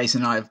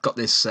Jason and I have got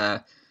this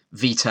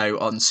veto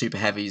on super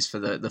heavies for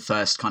the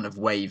first kind of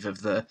wave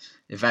of the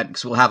event,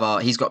 because we'll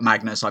have he's got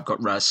Magnus, I've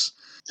got Russ,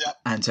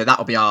 and so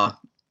that'll be our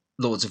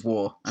Lords of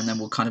War, and then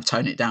we'll kind of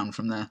tone it down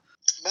from there.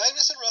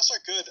 Magnus and Russ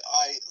are good.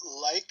 I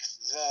like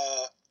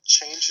the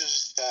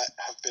changes that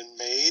have been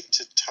made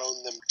to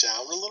tone them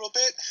down a little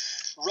bit.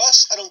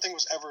 Russ, I don't think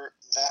was ever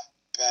that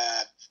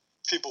bad.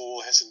 People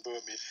will hiss and boo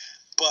at me,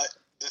 but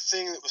the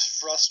thing that was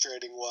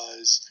frustrating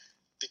was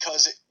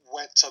because it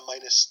went to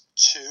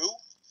 -2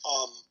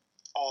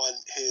 on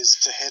his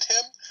to hit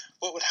him.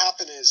 What would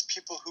happen is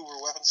people who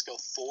were weapon skill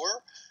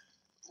 4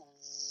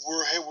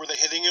 were they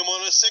hitting him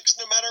on a 6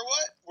 no matter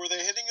what? Were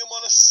they hitting him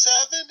on a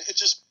 7? It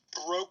just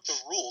broke the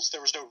rules.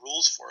 There was no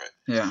rules for it.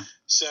 Yeah.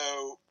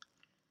 So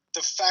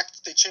the fact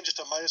that they changed it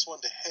to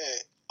 -1 to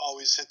hit,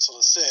 always hits on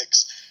a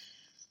 6.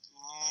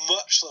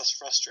 Much less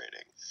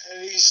frustrating,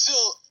 and he's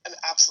still an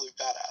absolute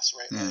badass,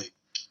 right? Yeah. Like,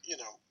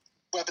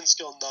 weapon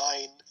skill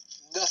 9,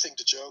 nothing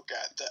to joke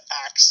at. The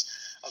Axe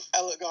of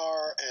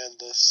Elgar and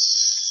the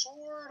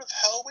Sword of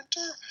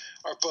Hellwinter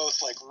are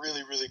both like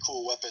really, really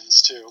cool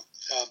weapons too.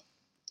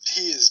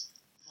 He is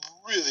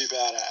really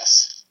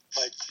badass,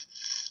 like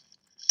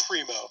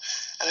primo.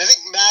 And I think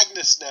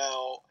Magnus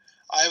now,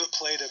 I haven't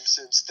played him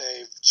since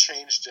they've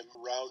changed him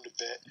around a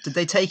bit. Did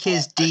they take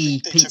his I think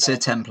D they pizza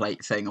took out-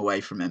 template thing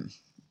away from him?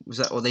 Was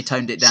that, or they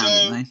toned it down, So-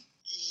 didn't they?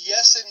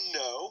 Yes and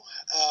no.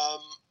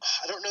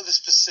 I don't know the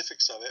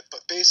specifics of it,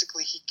 but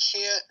basically he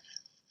can't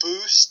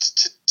boost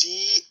to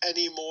D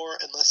anymore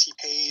unless he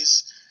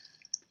pays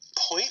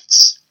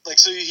points. Like,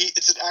 so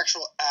it's an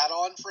actual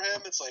add-on for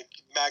him. It's like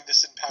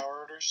Magnus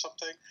Empowered or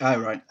something. Oh,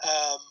 right.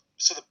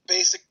 So the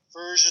basic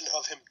version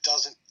of him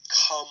doesn't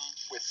come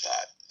with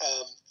that.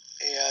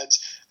 And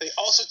they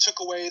also took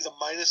away the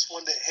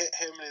 -1 to hit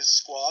him and his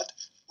squad,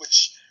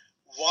 which,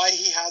 why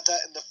he had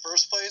that in the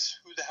first place,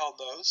 who the hell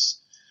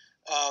knows?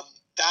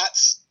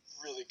 That's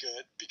really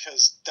good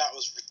because that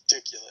was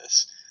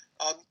ridiculous.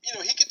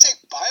 He could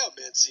take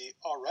Biomancy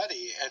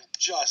already and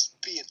just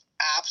be an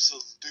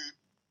absolute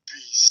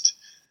beast.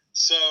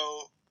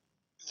 So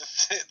the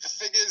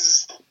thing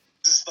is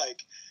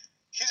like,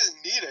 he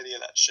doesn't need any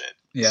of that shit.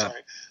 Yeah.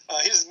 Sorry.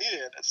 He doesn't need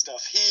any of that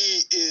stuff.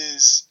 He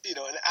is,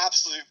 an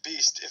absolute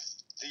beast if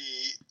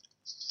the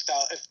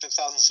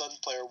Thousand Sun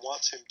player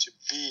wants him to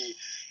be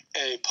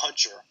a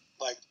puncher.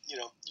 Like, you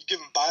give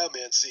him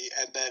Biomancy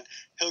and then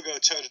he'll go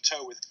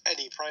toe-to-toe with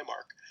any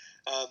Primarch.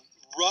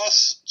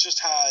 Russ just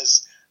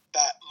has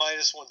that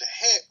 -1 to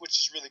hit, which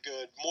is really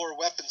good, more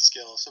weapon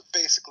skill. So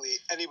basically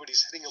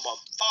anybody's hitting him on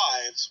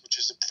 5s, which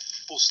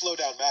will slow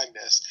down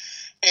Magnus.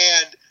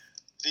 And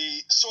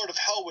the Sword of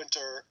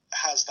Hellwinter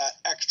has that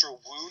extra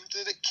wound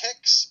that it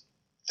kicks.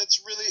 That's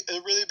really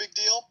a really big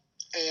deal.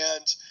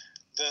 And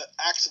the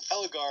Axe of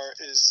Elgar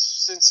is,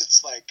 since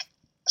it's like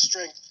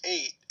strength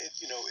 8,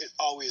 it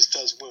always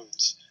does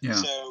wounds.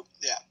 Yeah. So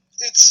yeah,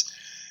 it's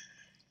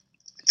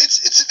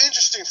an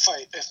interesting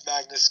fight if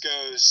Magnus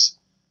goes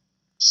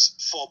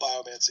full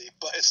Biomancy,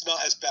 but it's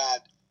not as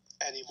bad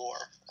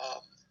anymore.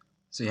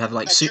 So you have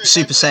like I'm curious,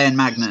 Super I've really Saiyan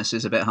Magnus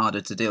is a bit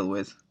harder to deal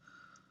with.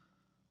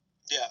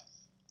 Yeah.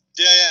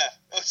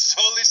 It's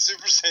totally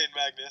Super Saiyan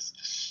Magnus.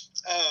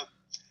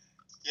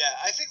 Yeah,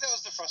 I think that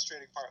was the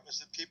frustrating part, was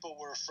that people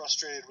were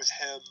frustrated with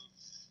him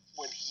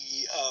when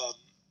he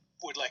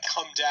would like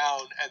come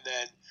down and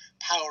then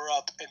power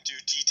up and do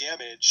D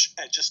damage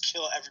and just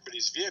kill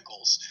everybody's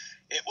vehicles.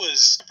 It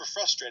was super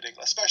frustrating,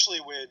 especially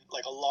when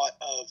like a lot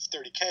of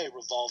 30k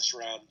revolves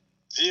around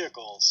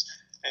vehicles,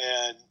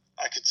 and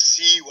I could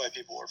see why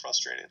people were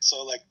frustrated.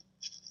 So like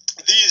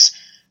these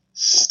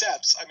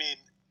steps, I mean,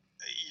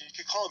 you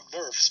could call them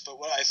nerfs, but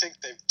what I think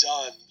they've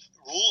done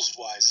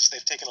rules-wise is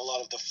they've taken a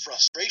lot of the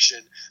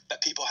frustration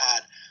that people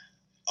had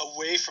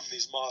away from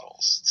these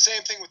models.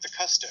 Same thing with the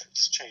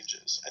custodes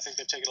changes. I think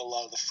they've taken a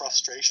lot of the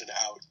frustration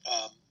out.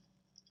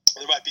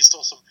 There might be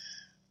still some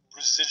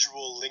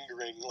residual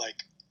lingering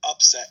like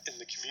upset in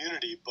the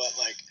community, but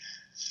like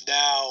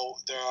now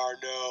there are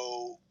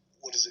no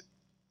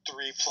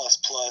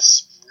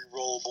 3++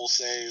 rerollable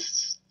save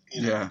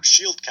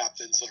shield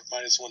captains that are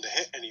 -1 to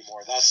hit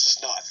anymore. That's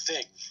just not a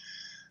thing.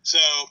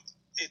 So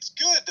it's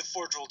good that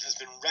Forge World has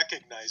been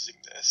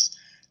recognizing this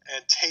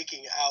and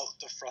taking out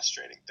the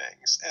frustrating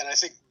things. And I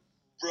think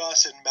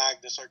Russ and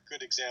Magnus are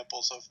good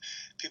examples of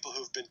people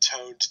who've been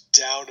toned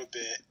down a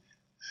bit,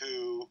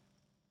 who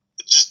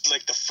just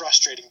like the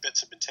frustrating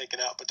bits have been taken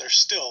out, but they're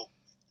still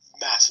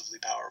massively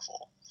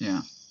powerful.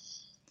 Yeah.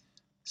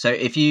 So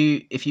if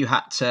you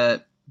had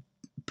to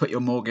put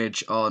your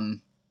mortgage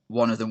on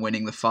one of them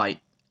winning the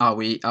fight, are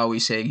we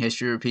seeing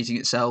history repeating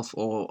itself,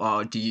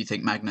 or do you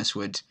think Magnus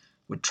would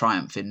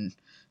triumph in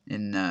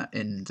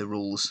the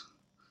rules?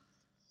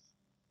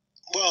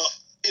 Well,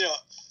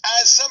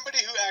 as somebody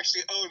who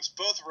actually owns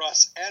both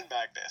Russ and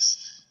Magnus,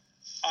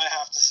 I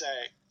have to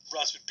say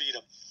Russ would beat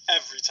him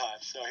every time.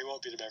 No, he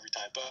won't beat him every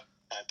time, but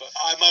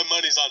my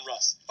money's on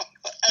Russ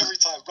every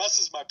time. Russ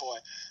is my boy.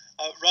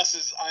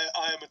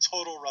 I am a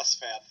total Russ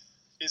fan.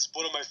 He's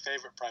one of my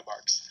favorite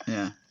Primarchs.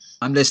 Yeah,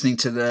 I'm listening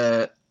to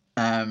the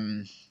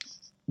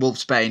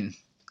Wolfsbane,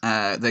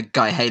 the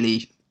Guy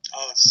Haley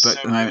book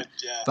at the moment.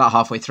 Yeah. About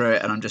halfway through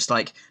it, and I'm just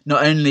like,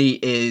 not only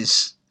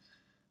is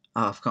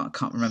I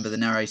can't remember the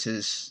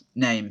narrator's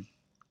name,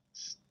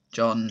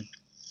 John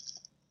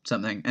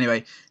something.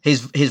 Anyway,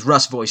 his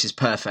Russ voice is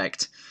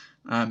perfect,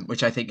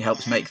 which I think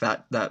helps make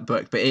that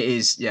book. But it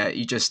is,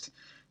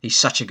 he's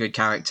such a good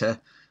character.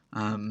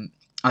 I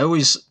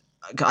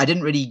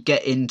didn't really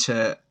get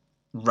into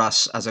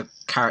Russ as a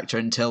character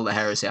until the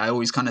Heresy. I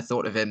always kind of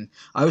thought of him.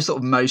 I always thought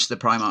of most of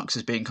the Primarchs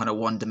as being kind of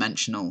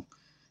one-dimensional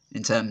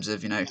in terms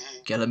of,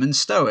 Guilliman's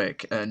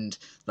stoic and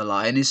the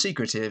Lion is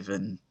secretive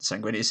and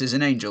Sanguinius is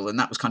an angel, and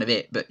that was kind of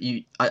it. But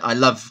I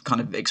love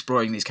kind of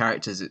exploring these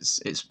characters.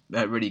 It's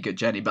a really good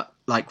journey. But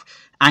like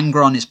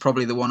Angron is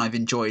probably the one I've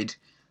enjoyed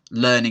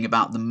learning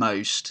about the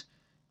most,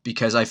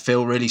 because I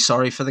feel really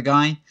sorry for the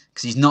guy,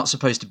 because he's not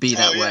supposed to be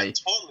that way.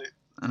 Totally.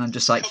 And I'm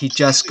just like, he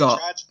just got...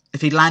 Tragic.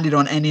 If he landed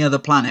on any other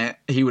planet,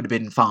 he would have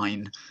been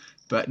fine.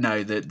 But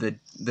no, the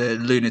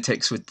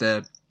lunatics with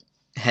the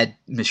head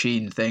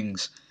machine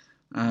things.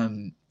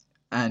 And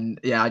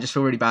yeah, I just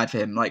feel really bad for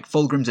him. Like,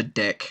 Fulgrim's a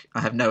dick. I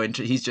have no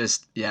interest. He's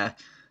just, yeah.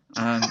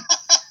 I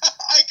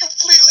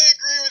completely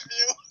agree with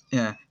you.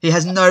 Yeah. He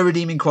has no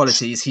redeeming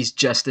qualities. He's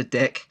just a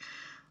dick.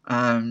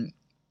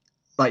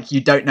 Like, you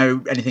don't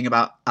know anything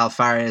about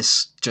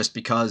Alpharius just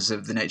because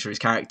of the nature of his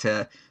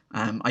character.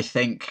 I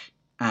think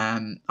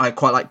I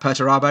quite like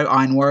Perturabo.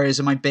 Iron Warriors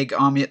are my big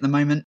army at the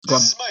moment. Go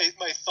on. This is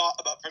my thought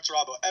about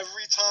Perturabo.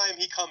 Every time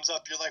he comes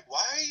up, you're like,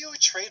 why are you a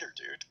traitor,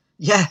 dude?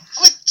 Yeah.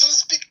 Like,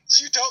 just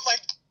because you don't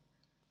like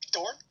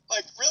Dorn?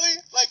 Like, really?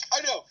 Like,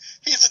 I know,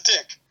 he's a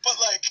dick, but,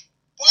 like,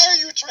 why are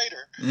you a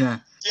traitor? Yeah.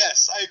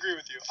 Yes, I agree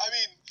with you. I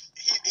mean,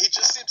 he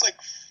just seems like,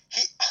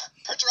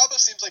 Perturabo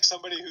seems like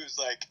somebody who's,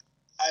 like,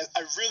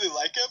 I really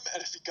like him,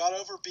 and if he got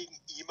over being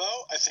emo,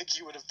 I think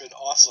he would have been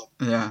awesome.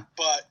 Yeah.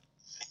 But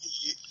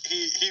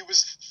he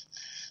was,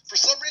 for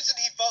some reason,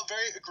 he felt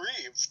very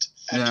aggrieved,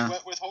 and he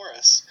went with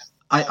Horus.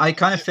 I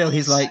kind of feel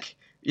he's like,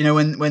 you know,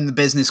 when the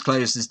business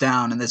closes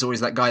down and there's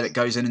always that guy that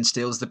goes in and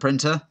steals the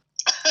printer.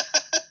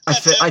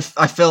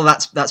 I feel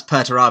that's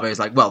Perturabo. He's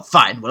like, well,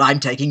 fine. Well,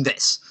 I'm taking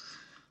this.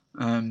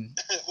 Well,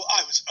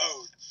 I was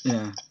owed.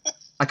 Yeah.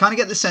 I kind of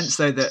get the sense,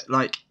 though, that,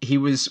 like, he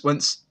was,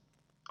 once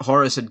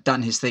Horus had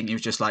done his thing, he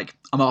was just like,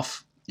 I'm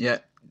off. Yeah,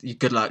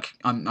 good luck.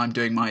 I'm going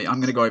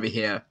to go over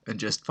here and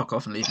just fuck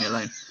off and leave me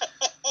alone.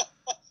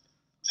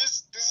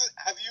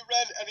 Have you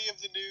read any of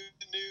the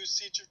new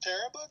Siege of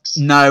Terra books?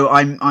 No,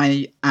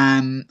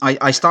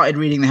 I started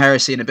reading the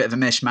Heresy in a bit of a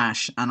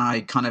mishmash, and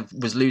I kind of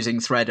was losing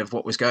thread of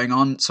what was going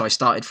on, so I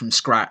started from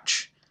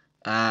scratch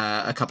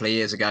a couple of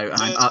years ago,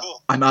 and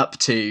I'm up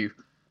to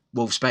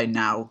Wolfsbane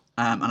now,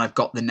 and I've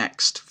got the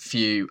next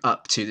few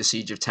up to the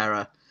Siege of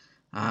Terra.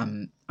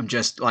 I'm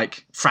just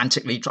like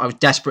frantically. I was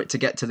desperate to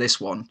get to this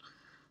one.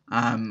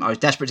 I was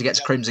desperate to get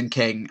to Crimson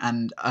King,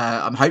 and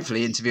I'm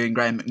hopefully interviewing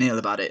Graham McNeil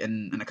about it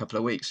in a couple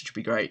of weeks, which would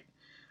be great.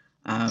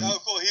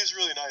 Oh, cool! He's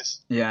really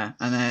nice. Yeah,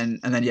 and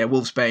then yeah,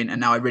 Wolfsbane,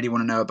 and now I really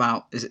want to know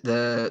about, is it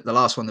the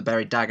last one, the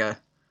Buried Dagger,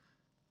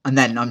 and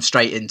then I'm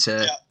straight into.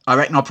 Yeah. I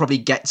reckon I'll probably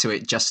get to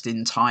it just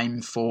in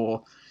time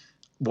for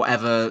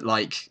whatever,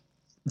 like,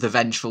 the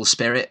Vengeful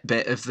Spirit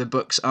bit of the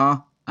books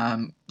are.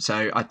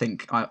 So I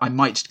think I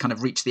might kind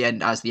of reach the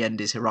end as the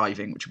end is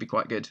arriving, which would be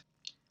quite good.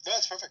 No,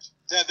 that's perfect.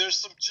 Yeah,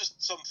 there's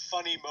some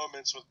funny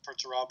moments with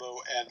Perturabo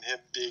and him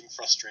being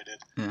frustrated.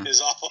 Yeah.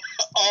 Is all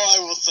I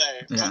will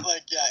say. Yeah. But,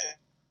 like, yeah,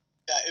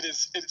 it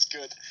is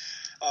good.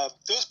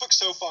 Those books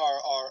so far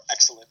are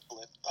excellent.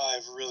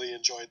 I've really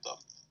enjoyed them,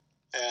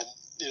 and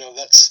you know,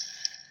 that's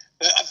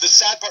the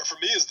sad part for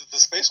me is that the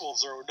Space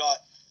Wolves are not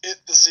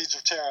at the Siege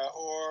of Terra,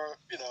 or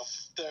you know,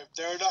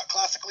 they're not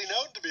classically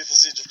known to be at the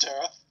Siege of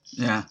Terra.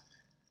 Yeah,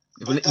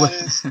 but that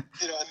is,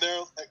 you know, and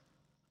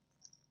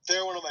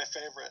they're one of my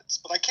favorites.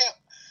 But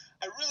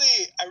I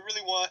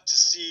really want to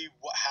see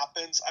what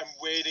happens. I'm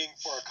waiting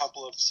for a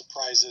couple of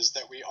surprises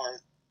that we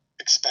aren't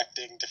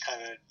expecting to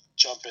kind of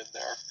jump in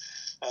there.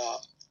 I'm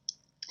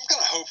kind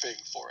of hoping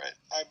for it.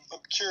 I'm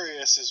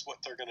curious as what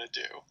they're gonna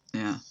do.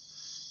 Yeah.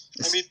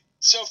 I mean,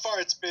 so far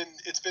it's been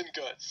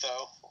good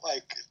though.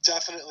 Like,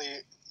 definitely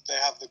they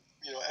have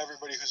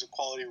everybody who's a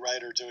quality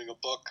writer doing a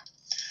book,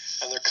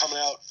 and they're coming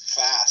out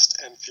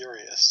fast and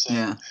furious. So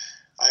yeah.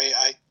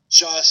 I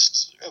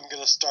just am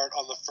gonna start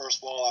on the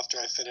first wall after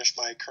I finish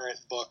my current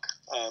book,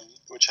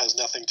 which has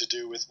nothing to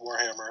do with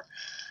Warhammer.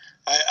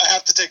 I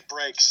have to take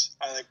breaks.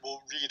 I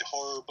will read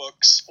horror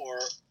books or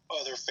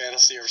other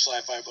fantasy or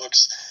sci-fi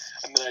books,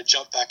 and then I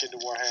jump back into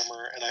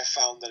Warhammer, and I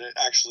found that it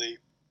actually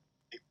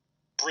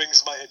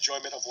brings my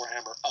enjoyment of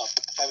Warhammer up.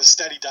 If I have a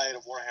steady diet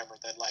of Warhammer,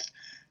 then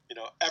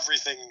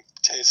everything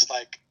tastes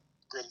like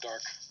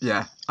grimdark.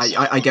 Yeah,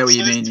 I get what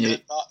you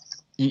mean.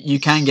 You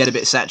can get a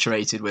bit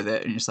saturated with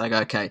it, and you're just like,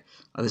 okay,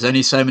 there's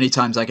only so many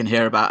times I can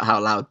hear about how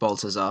loud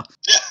bolters are.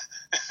 Yeah.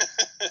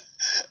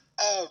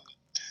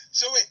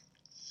 So wait,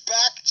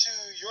 back to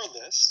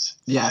your list.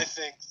 Yeah. I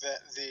think that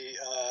the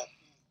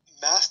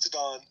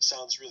Mastodon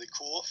sounds really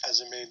cool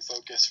as a main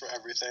focus for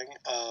everything.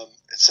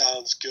 It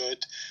sounds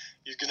good.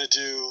 You're going to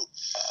do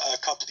a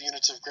couple of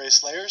units of Grey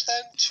Slayers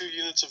then? 2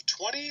 units of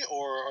 20?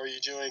 Or are you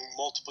doing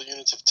multiple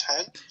units of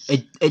 10?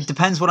 It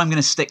depends what I'm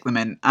going to stick them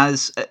in.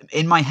 As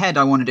in my head,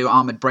 I want to do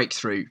Armoured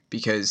Breakthrough,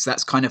 because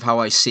that's kind of how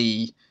I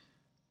see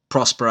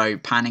Prospero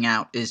panning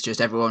out, is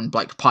just everyone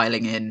like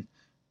piling in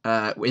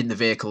the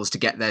vehicles to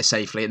get there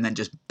safely and then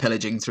just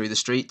pillaging through the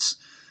streets.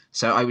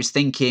 So I was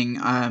thinking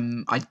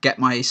I'd get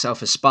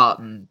myself a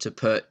Spartan to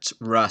put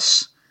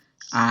Russ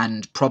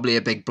and probably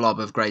a big blob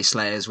of Grey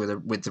Slayers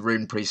with the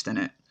Rune Priest in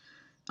it.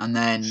 And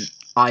then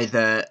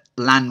either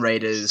Land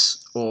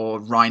Raiders or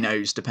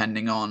Rhinos,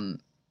 depending on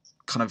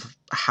kind of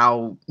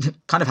how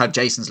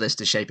Jason's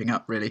list is shaping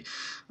up, really.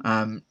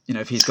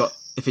 If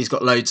he's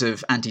got loads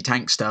of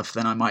anti-tank stuff,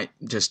 then I might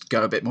just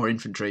go a bit more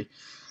infantry.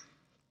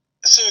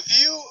 So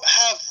if you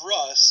have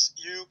Russ,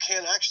 you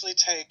can actually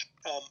take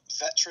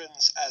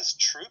veterans as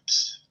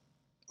troops,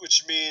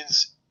 which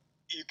means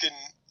you can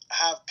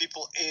have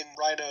people in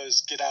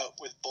Rhinos get out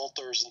with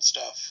bolters and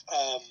stuff.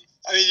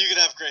 I mean, you can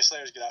have Grey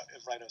Slayers get out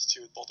in Rhinos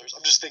too with bolters.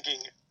 I'm just thinking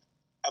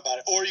about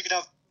it. Or you can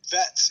have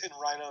vets in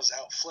Rhinos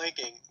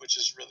outflanking, which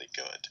is really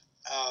good.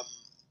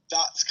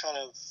 That's kind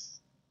of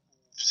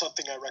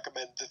something I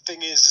recommend. The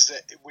thing is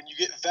that when you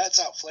get vets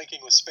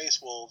outflanking with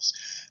Space Wolves,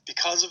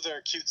 because of their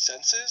acute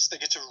senses, they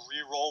get to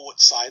re-roll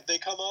what side they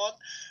come on,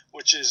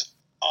 which is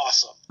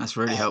awesome. That's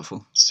really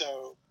helpful.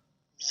 So,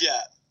 yeah,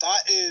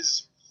 that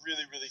is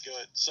really, really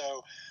good.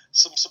 So,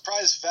 some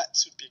surprise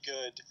vets would be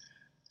good.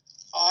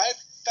 I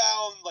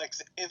found, like,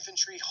 the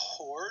infantry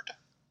horde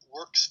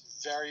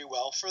works very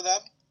well for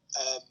them.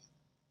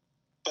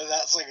 But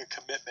that's like a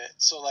commitment.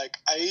 So like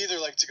I either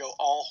like to go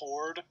all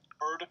horde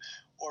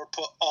or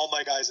put all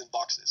my guys in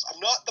boxes.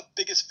 I'm not the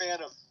biggest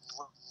fan of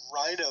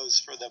Rhinos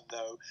for them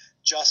though,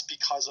 just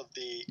because of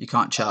the You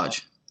can't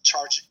charge.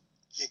 Charge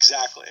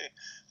exactly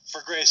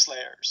for Grey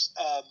Slayers.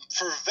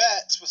 For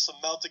vets with some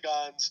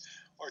Meltagons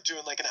or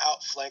doing like an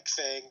outflank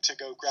thing to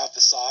go grab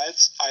the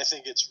sides, I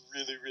think it's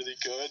really, really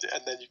good.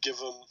 And then you give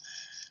them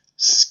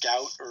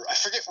Scout, or I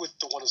forget what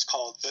the one is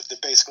called, but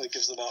that basically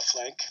gives them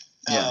outflank.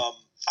 Yeah.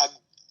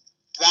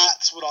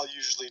 That's what I'll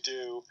usually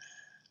do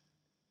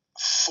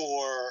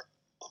for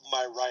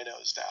my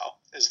Rhinos now,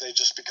 is they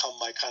just become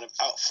my kind of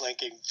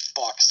outflanking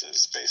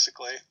boxes,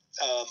 basically.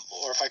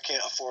 Or if I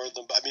can't afford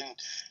them, but I mean,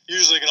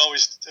 usually I can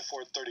always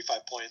afford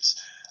 35 points.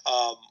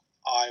 I'll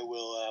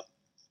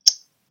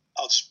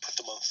just put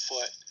them on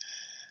foot.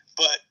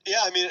 But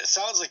yeah, I mean, it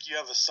sounds like you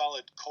have a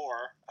solid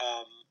core.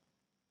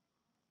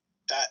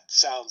 That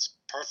sounds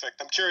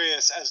perfect. I'm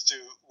curious as to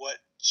what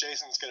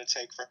Jason's going to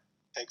take for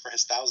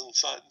his 1,000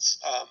 Suns.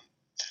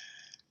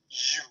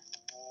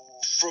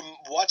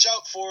 Watch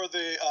out for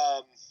the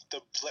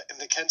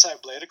Kensai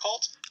Blade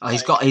Occult. Oh,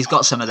 he's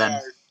got some of them.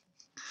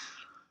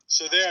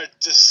 So they are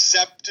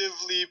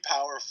deceptively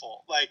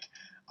powerful. Like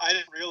I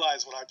didn't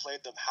realize when I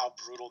played them how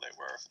brutal they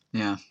were.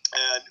 Yeah.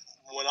 And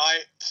when I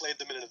played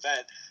them in an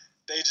event,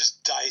 they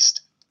just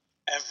diced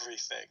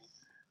everything.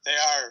 They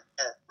are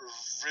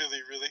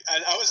really, really.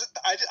 And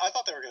I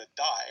thought they were going to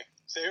die.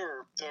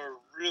 They're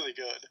really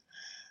good.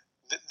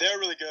 They're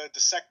really good. The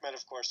Sekhmet,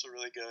 of course, are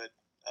really good.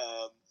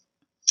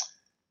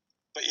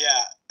 But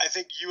yeah, I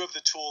think you have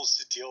the tools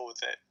to deal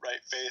with it, right?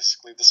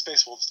 Basically, the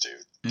Space Wolves do.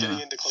 Yeah. Getting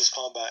into close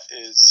combat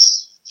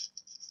is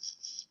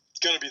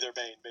going to be their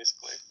bane,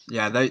 basically.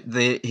 Yeah,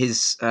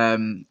 his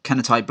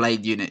Kanatai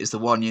Blade unit is the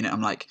one unit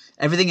I'm like,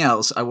 everything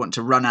else I want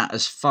to run at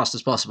as fast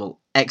as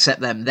possible,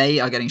 except them. They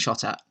are getting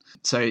shot at.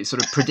 So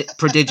sort of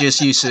prodigious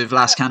use of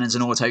last cannons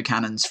and auto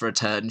cannons for a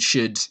turn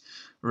should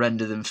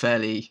render them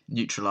fairly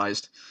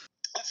neutralized.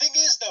 The thing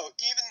is, though,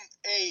 even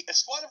a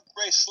squad of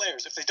Grey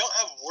Slayers, if they don't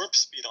have warp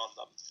speed on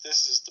them,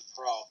 this is the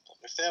problem.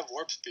 If they have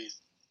warp speed,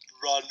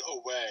 run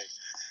away.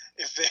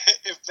 If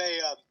they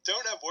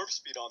don't have warp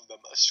speed on them,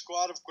 a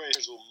squad of Grey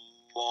Slayers will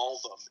maul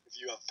them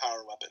if you have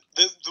power weapon.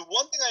 The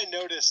one thing I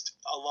noticed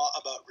a lot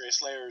about Grey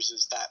Slayers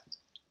is that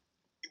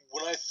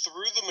when I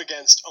threw them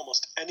against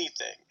almost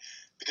anything,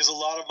 because a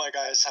lot of my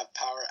guys have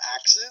power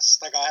axes,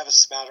 like I have a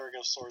smattering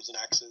of swords and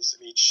axes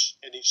in each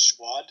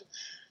squad.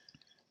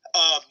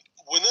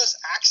 When those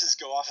axes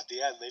go off at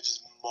the end, they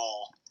just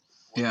maul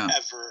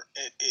whatever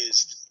it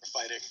is they're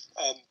fighting.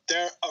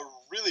 They're a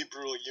really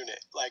brutal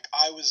unit. Like,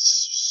 I was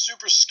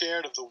super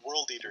scared of the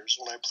World Eaters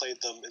when I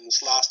played them in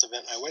this last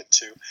event I went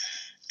to,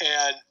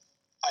 and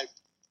I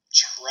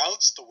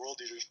trounced the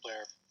World Eaters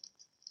player.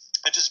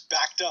 I just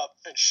backed up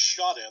and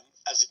shot him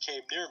as he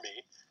came near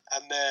me,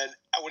 and then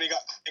when he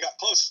got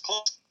close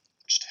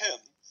to him,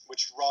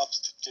 which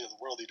robs the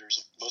World Eaters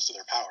of most of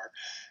their power,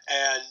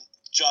 and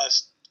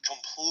just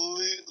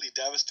completely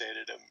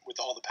devastated him with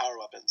all the power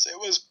weapons. It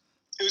was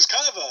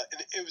kind of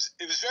it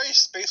was very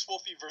Space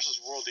Wolfy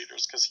versus World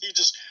Eaters, because he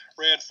just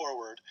ran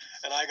forward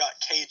and I got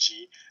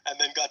cagey, and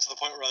then got to the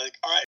point where I like,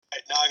 all right,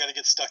 now I got to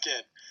get stuck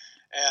in,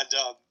 and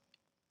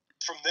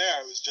from there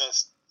it was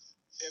just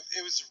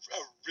it was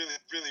a really,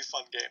 really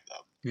fun game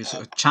though. You're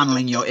sort of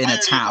channeling your inner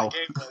Tau.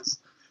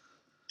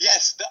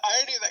 Yes, the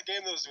irony of that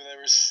game though was when there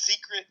were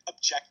secret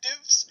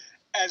objectives,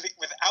 and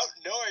without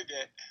knowing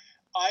it,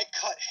 I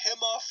cut him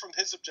off from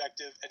his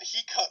objective, and he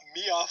cut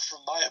me off from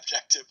my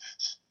objective.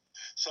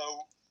 So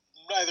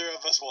neither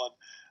of us won.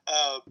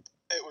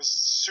 It was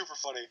super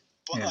funny,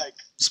 but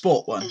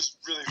sport one. It was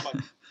really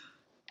fun.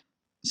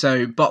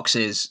 So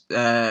boxes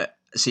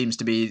seems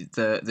to be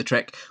the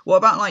trick. What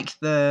about like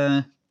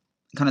the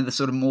kind of the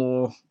sort of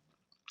more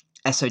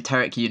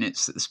esoteric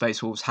units that the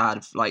Space Wolves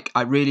had? Like,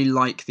 I really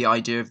like the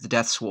idea of the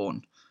Death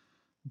Sworn,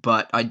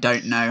 but I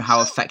don't know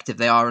how effective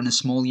they are in a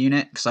small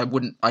unit, because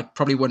I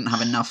probably wouldn't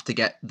have enough to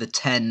get the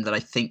 10 that I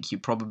think you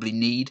probably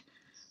need.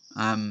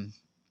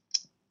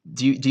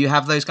 Do you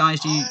have those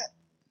guys?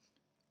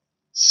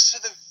 So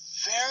the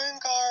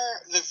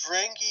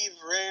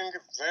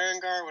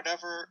Varangar,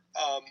 whatever,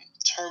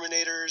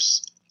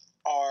 Terminators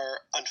are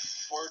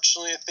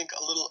unfortunately, I think,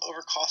 a little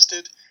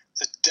overcosted.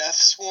 The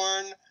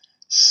Deathsworn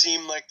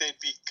seem like they'd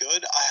be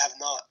good. I have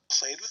not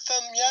played with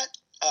them yet.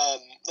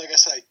 Like I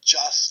said, I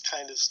just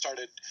kind of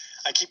started.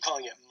 I keep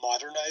calling it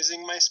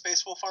modernizing my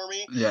Space Wolf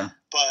army, Yeah.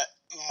 but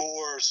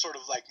more sort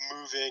of like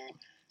moving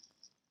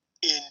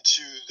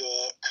into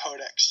the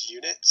Codex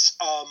units.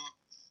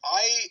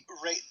 I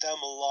rate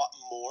them a lot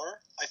more.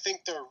 I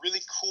think they're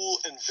really cool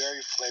and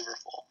very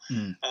flavorful.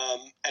 And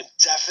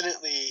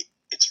definitely,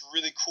 it's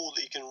really cool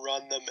that you can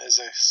run them as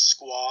a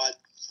squad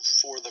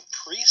for the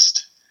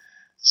priest.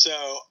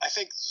 So I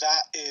think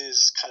that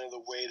is kind of the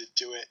way to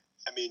do it.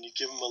 I mean, you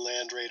give them a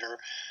Land Raider,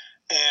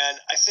 and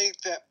I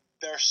think that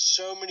there are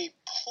so many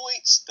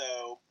points,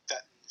 though,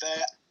 that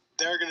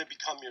they're going to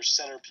become your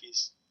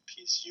centerpiece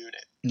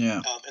unit.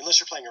 Yeah. Unless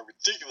you're playing a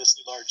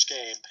ridiculously large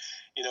game,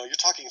 you're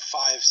talking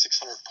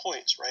 500-600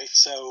 points, right?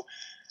 So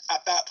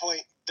at that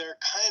point, they're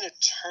kind of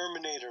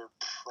Terminator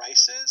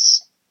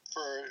prices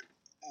for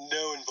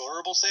no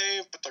invulnerable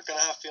save, but they're going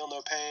to have feel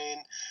no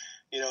pain.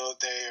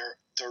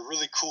 They're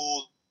really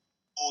cool.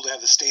 They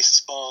have the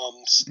stasis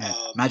bombs,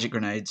 magic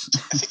grenades.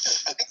 I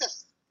think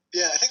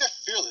they're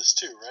fearless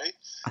too, right?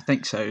 I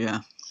think so.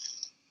 Yeah.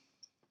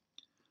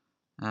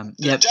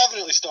 They're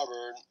definitely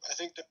stubborn. I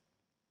think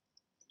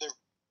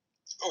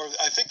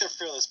they're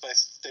fearless, but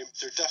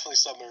they're definitely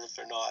stubborn if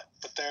they're not.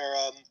 But they're,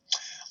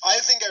 I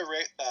think I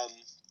rate them.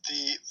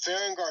 The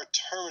Varangar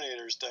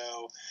Terminators,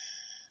 though,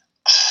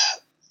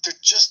 they're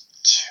just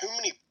too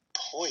many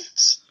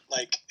points.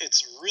 Like,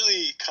 it's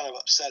really kind of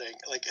upsetting.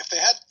 Like, if they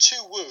had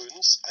 2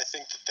 wounds, I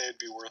think that they'd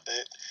be worth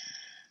it.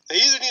 They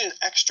either need an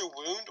extra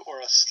wound or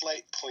a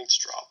slight points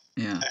drop.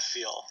 Yeah. I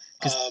feel.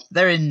 Because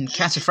they're in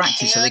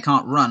Cataphractii, so they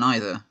can't run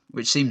either,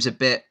 which seems a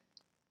bit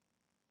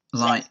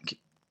like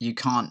you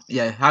can't.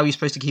 Yeah, how are you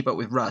supposed to keep up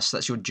with Russ?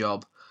 That's your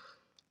job,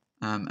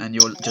 and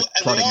you're just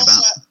plodding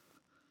about.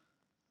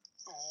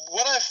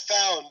 What I've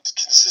found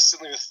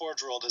consistently with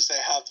Forge World is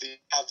they have the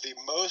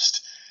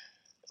most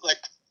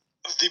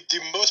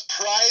the most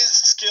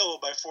prized skill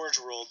by Forge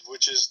World,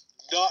 which is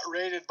not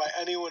rated by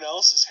anyone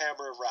else, is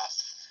Hammer of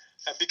Wrath.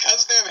 And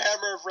because they have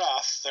Hammer of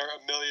Wrath, they're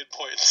 1,000,000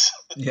 points.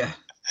 Yeah.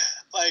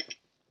 Like,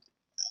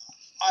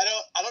 I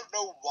don't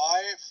know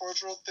why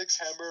Forge World thinks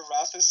Hammer of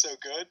Wrath is so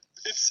good.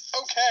 It's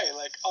okay.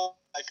 I'll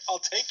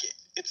take it.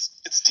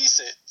 It's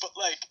decent, but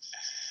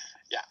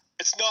yeah,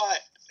 it's not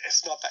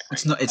that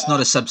great. It's not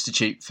a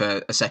substitute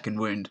for a second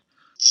wound.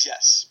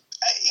 Yes.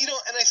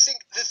 And I think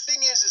the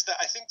thing is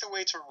that I think the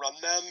way to run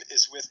them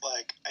is with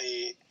a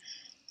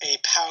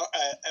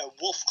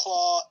Wolf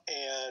Claw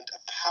and a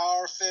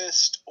Power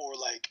Fist, or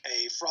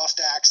a Frost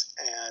Axe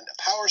and a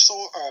Power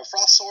Sword or a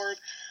Frost Sword,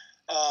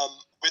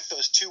 with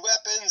those 2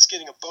 weapons,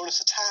 getting a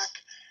bonus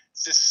attack.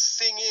 The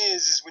thing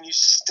is when you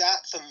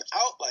stat them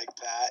out like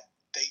that,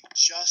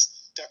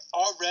 they're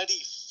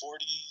already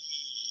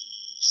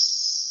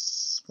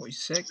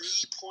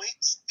 46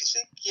 points, I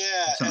think.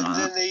 Yeah. Something and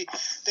like then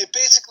they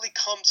basically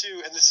come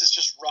to, and this is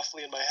just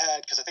roughly in my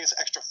head because I think it's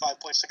an extra 5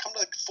 points, they come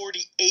to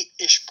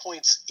 48-ish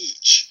points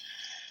each.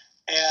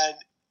 And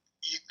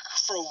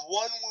for a 1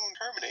 wound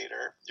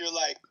Terminator, you're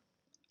like,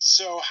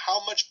 so how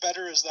much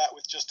better is that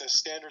with just a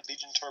standard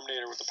Legion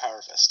Terminator with a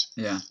Power Fist?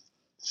 Yeah.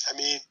 I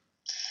mean,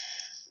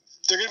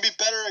 they're going to be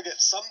better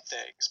against some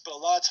things, but a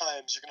lot of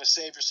times you're going to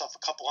save yourself a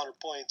couple hundred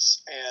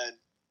points and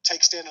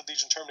take standard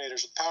Legion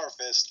Terminators with Power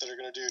Fist that are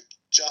going to do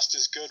just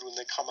as good when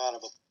they come out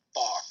of a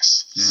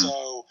box. Yeah.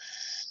 So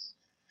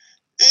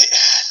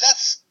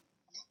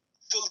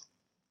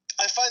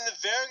I find the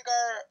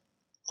Varangar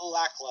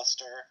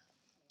lackluster,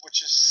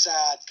 which is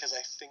sad because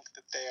I think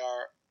that they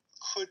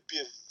could be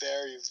a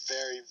very,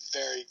 very,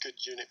 very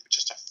good unit with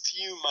just a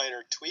few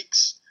minor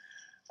tweaks.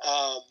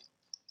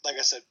 Like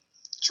I said, a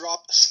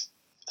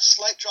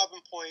slight drop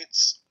in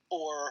points,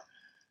 or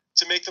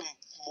to make them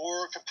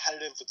more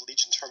competitive with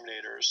Legion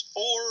Terminators,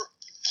 or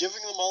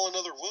giving them all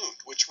another wound,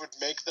 which would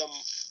make them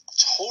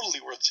totally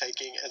worth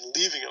taking and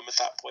leaving them at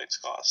that points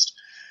cost.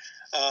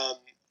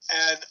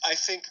 And I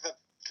think that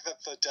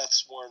the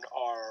Deathsworn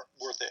are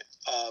worth it.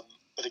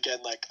 But again,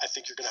 I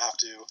think you're going to have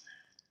to,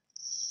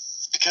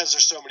 because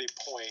there's so many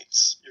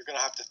points, you're going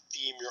to have to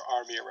theme your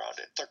army around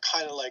it. They're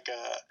kind of like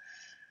a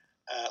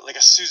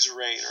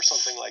suzerain or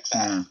something like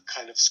that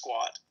kind of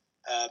squad.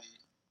 And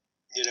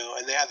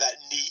they have that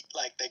neat,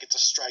 they get to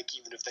strike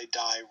even if they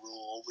die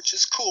rule, which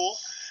is cool.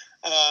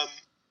 And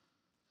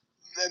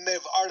they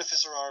have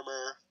artificer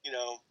armor,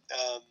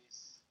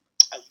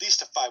 at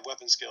least a 5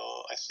 weapon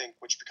skill, I think,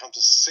 which becomes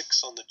a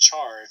 6 on the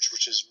charge,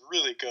 which is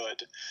really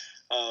good.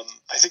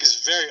 I think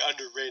it's very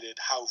underrated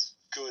how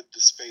good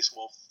the Space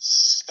Wolf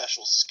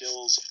special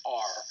skills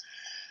are.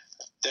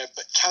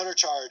 But counter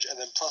charge and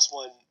then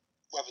 +1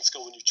 weapon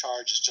skill when you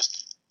charge is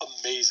just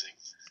amazing.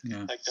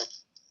 Yeah. They're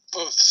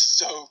both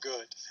so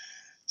good.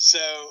 So,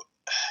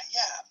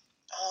 yeah,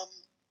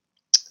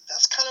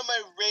 that's kind of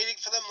my rating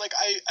for them.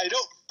 I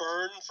don't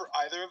burn for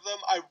either of them.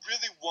 I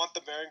really want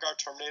the Varangar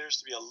Terminators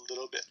to be a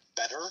little bit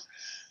better,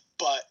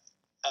 but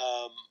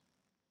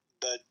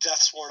the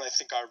Deathsworn I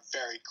think are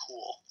very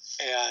cool.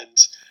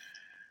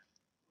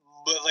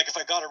 But if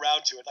I got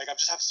around to it, I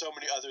just have so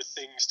many other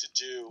things to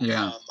do.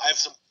 Yeah. I have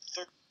some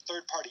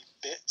third-party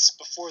bits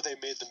before they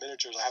made the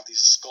miniatures. I have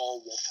these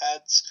skull wolf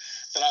heads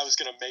that I was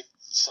gonna make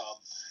some,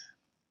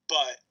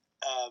 but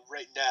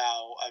right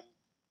now I'm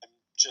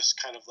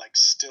just kind of like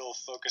still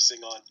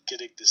focusing on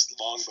getting this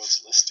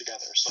longboats list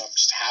together. So I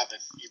just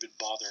haven't even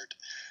bothered.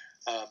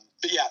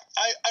 But yeah,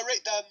 I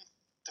rate them.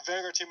 The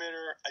Vanguard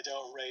Terminator I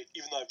don't rate,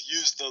 even though I've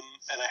used them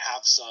and I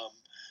have some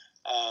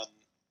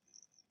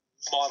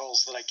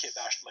models that I kit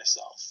bashed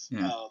myself. Yeah.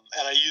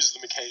 And I use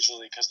them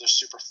occasionally because they're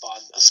super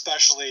fun,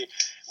 especially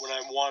when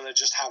I want to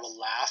just have a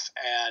laugh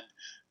and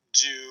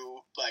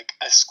do like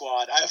a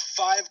squad. I have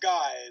 5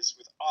 guys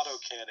with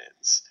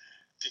autocannons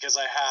because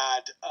I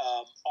had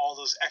all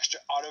those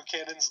extra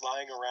autocannons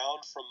lying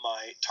around from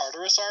my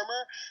Tartarus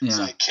armor. Yeah.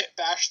 So I kit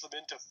bashed them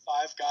into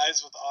 5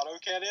 guys with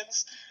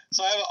autocannons.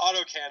 So I have an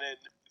autocannon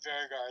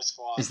Vanguard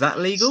squad. Is that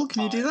legal?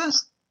 Can you do that?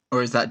 sometimes.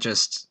 Or is that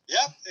just...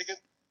 Yeah,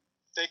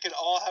 they can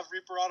all have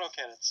Reaper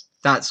autocannons.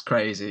 That's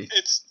crazy.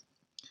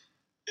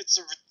 It's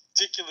a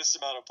ridiculous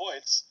amount of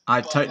points.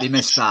 I've but, totally like,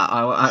 missed that.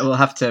 I will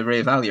have to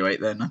reevaluate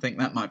then. I think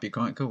that might be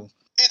quite cool.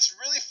 It's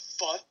really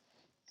fun.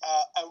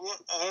 I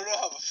don't know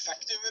how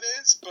effective it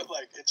is, but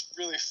like it's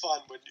really fun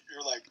when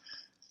you're like,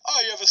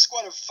 oh, you have a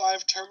squad of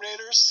 5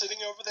 Terminators sitting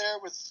over there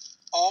with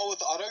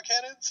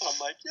autocannons, and I'm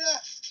like, yeah.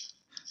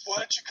 Why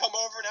don't you come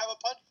over and have a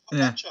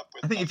punch up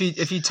with I think them?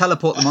 if you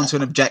teleport them onto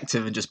an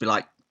objective and just be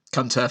like,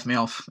 come turf me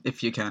off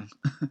if you can.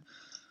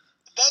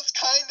 That's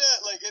kind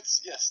of like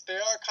yes, they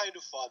are kind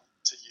of fun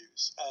to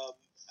use,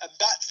 and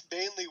that's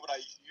mainly what I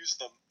use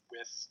them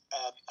with.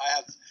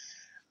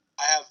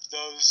 I have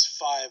those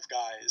 5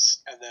 guys,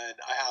 and then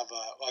I have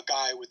a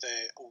guy with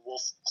a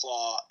wolf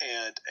claw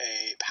and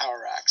a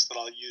power axe that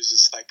I'll use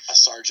as like a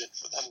sergeant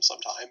for them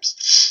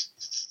sometimes.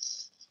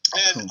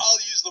 And Cool.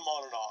 I'll use them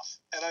on and off,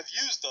 and I've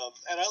used them,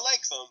 and I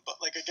like them,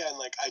 but like again,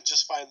 like I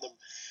just find them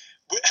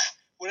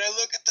when I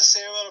look at the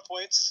same amount of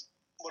points,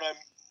 when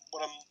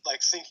I'm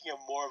like thinking of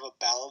more of a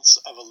balance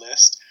of a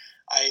list,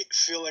 I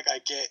feel like I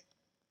get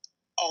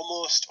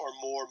almost or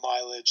more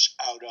mileage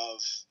out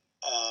of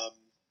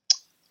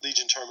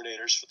Legion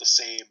Terminators for the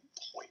same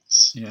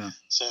points. Yeah.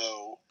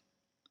 So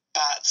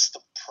that's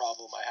the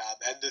problem I have.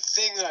 And the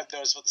thing that I've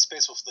noticed with the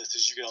Space Wolf list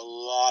is you get a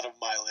lot of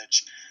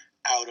mileage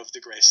out of the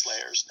Grey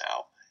Slayers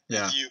now.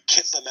 Yeah. If you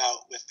kit them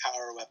out with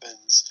power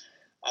weapons,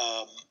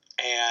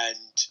 and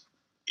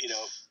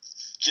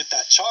get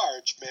that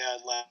charge, man,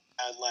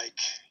 and like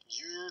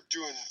you're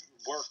doing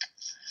work.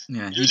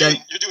 Yeah. You're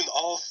doing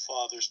all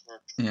Father's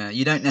work. Yeah.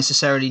 You don't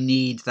necessarily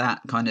need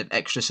that kind of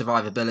extra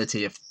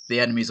survivability if the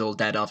enemy's all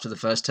dead after the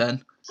first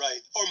turn.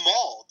 Right, or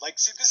mauled. Like,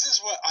 see, this is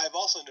what I've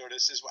also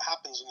noticed is what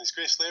happens when these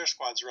Grey Slayer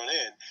squads run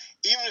in.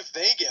 Even if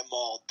they get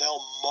mauled,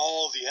 they'll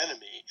maul the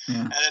enemy.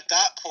 Yeah. And at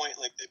that point,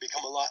 like, they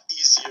become a lot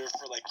easier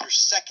for, like, your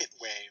second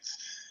wave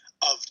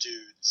of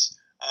dudes.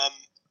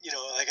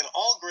 Like, an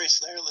all Grey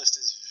Slayer list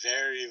is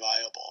very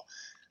viable.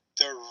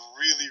 They're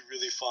really,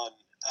 really fun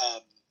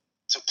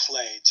to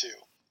play, too.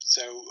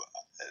 So,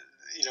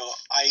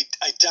 I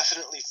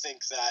definitely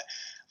think that,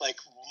 like,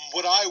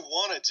 what I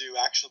want to do,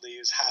 actually,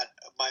 is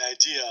my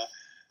idea...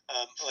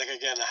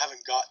 again, I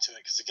haven't got to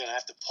it because, again, I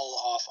have to pull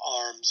off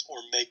arms or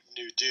make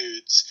new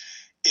dudes,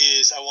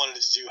 is I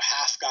wanted to do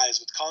half guys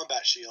with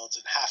combat shields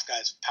and half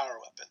guys with power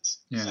weapons.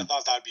 Yeah. So I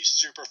thought that would be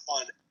super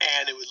fun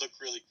and it would look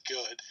really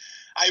good.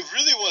 I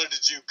really wanted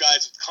to do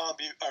guys with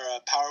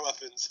power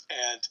weapons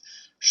and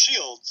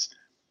shields,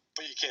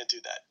 but you can't do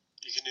that.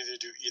 You can either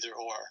do either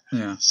or.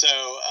 Yeah. So,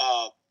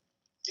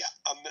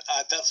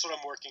 that's what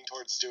I'm working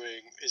towards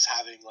doing, is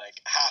having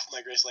like half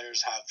my Grey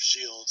Slayers have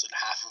shields and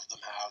half of them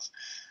have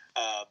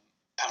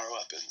power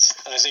weapons,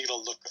 and I think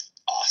it'll look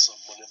awesome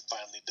when it's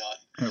finally done.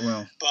 It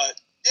will.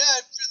 But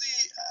yeah,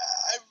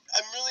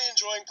 I'm really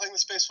enjoying playing the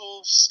Space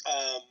Wolves.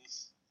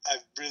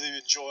 I've really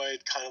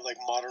enjoyed kind of like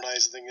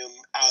modernizing them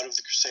out of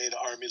the Crusade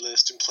army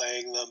list and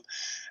playing them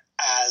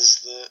as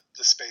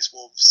the Space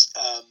Wolves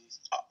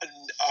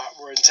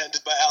were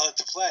intended by Alan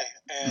to play,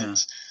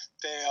 and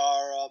they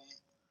are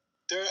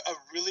they're a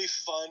really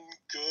fun,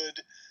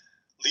 good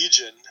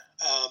Legion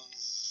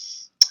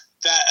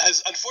that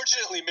has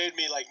unfortunately made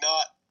me like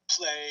not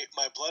play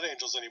my Blood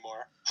Angels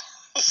anymore.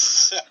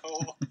 So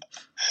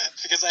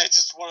because I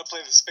just want to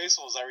play the Space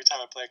Wolves every time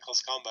I play a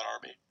close combat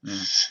army.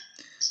 Yeah.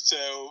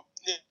 So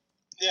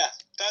yeah,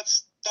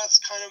 that's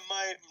kind of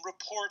my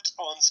report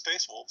on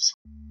Space Wolves.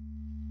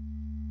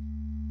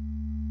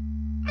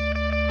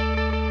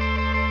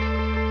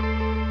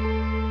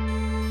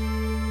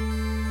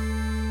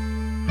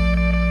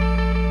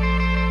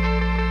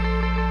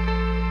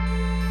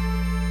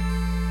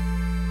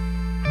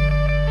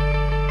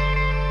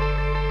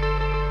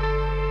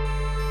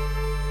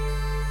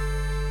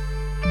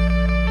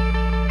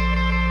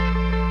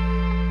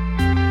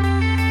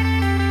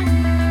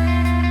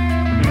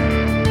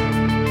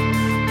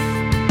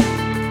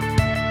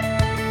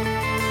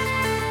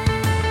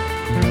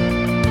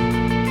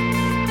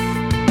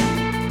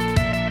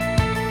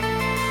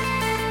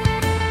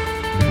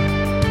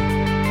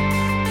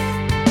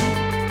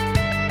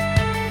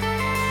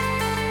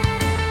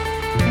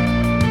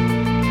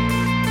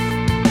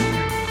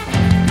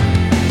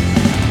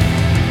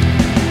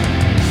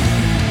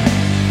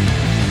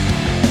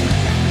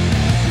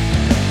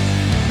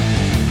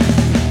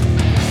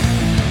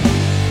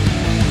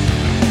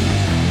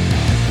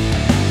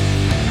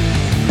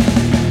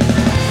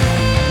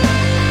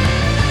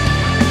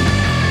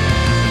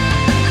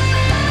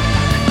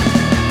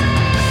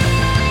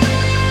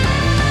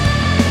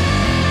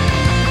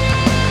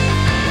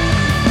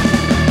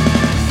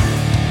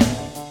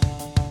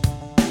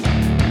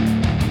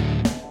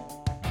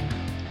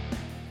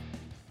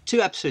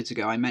 2 episodes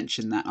ago, I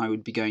mentioned that I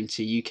would be going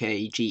to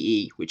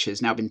UKGE, which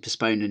has now been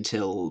postponed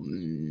until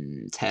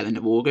tail end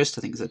of August.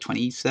 I think it's the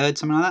 23rd,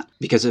 something like that,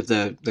 because of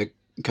the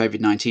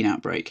COVID-19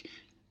 outbreak.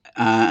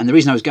 And the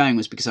reason I was going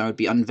was because I would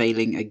be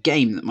unveiling a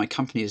game that my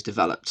company has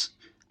developed.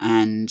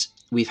 And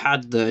we've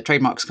had the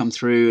trademarks come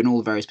through and all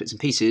the various bits and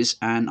pieces,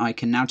 and I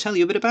can now tell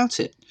you a bit about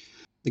it.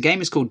 The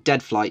game is called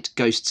Dead Flight: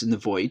 Ghosts in the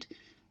Void,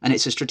 and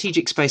it's a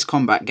strategic space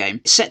combat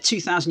game. It's set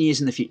 2,000 years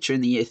in the future,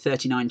 in the year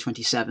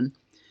 3927.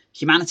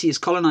 Humanity has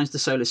colonised the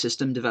solar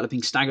system,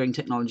 developing staggering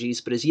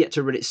technologies, but has yet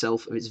to rid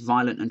itself of its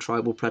violent and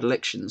tribal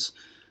predilections.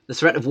 The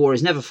threat of war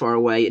is never far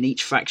away, and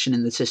each faction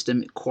in the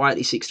system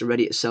quietly seeks to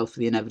ready itself for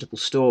the inevitable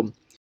storm.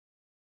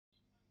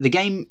 The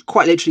game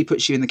quite literally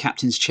puts you in the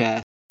captain's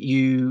chair.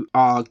 You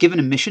are given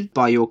a mission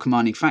by your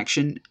commanding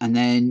faction, and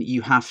then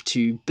you have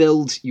to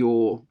build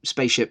your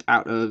spaceship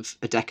out of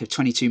a deck of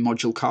 22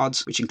 module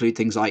cards, which include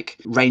things like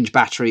range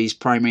batteries,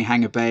 primary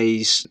hangar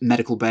bays,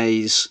 medical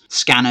bays,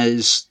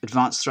 scanners,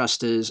 advanced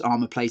thrusters,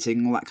 armor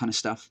plating, all that kind of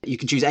stuff. You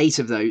can choose 8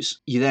 of those.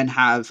 You then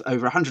have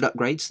over 100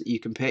 upgrades that you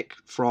can pick,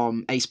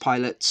 from ace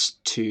pilots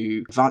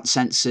to advanced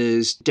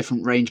sensors,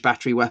 different range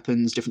battery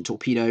weapons, different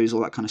torpedoes,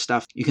 all that kind of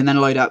stuff. You can then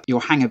load up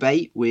your hangar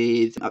bay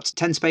with up to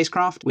 10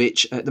 spacecraft,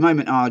 which at the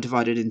moment are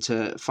divided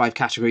into 5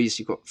 categories.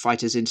 You've got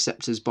fighters,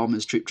 interceptors,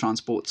 bombers, troop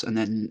transports, and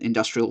then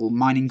industrial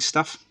mining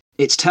stuff.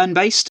 It's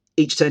turn-based.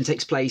 Each turn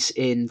takes place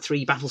in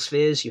 3 battle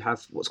spheres. You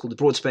have what's called the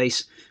broad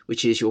space,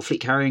 which is your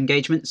fleet carrier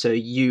engagement. So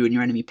you and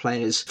your enemy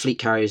players' fleet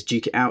carriers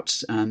duke it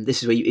out.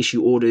 This is where you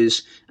issue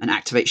orders and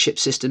activate ship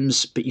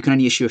systems, but you can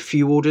only issue a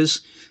few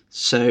orders.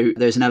 So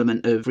there's an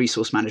element of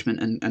resource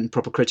management and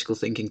proper critical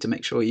thinking to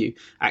make sure you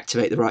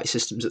activate the right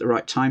systems at the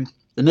right time.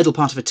 The middle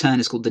part of a turn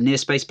is called the Near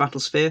Space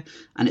Battlesphere,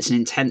 and it's an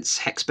intense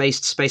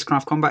hex-based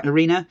spacecraft combat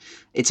arena.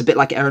 It's a bit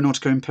like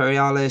Aeronautica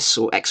Imperialis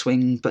or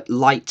X-Wing, but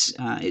light.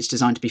 It's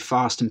designed to be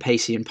fast and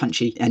pacey and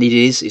punchy, and it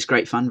is. It's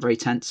great fun, very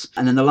tense.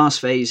 And then the last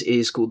phase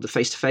is called the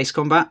face-to-face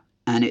combat,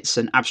 and it's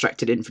an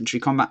abstracted infantry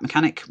combat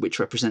mechanic, which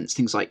represents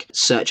things like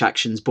search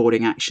actions,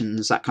 boarding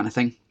actions, that kind of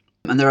thing.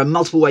 And there are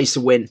multiple ways to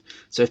win.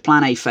 So if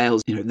plan A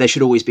fails, there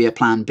should always be a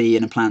plan B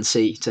and a plan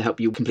C to help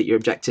you complete your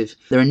objective.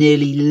 There are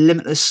nearly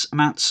limitless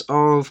amounts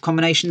of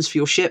combinations for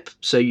your ship,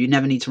 so you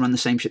never need to run the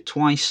same ship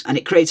twice. And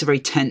it creates a very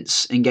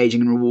tense,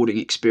 engaging and rewarding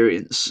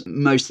experience.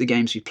 Most of the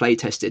games we play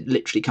tested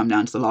literally come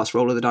down to the last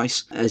roll of the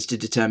dice as to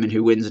determine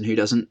who wins and who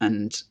doesn't.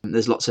 And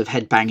there's lots of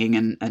head banging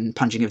and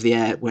punching of the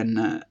air when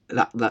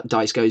that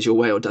dice goes your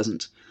way or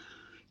doesn't.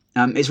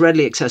 It's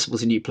readily accessible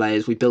to new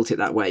players. We built it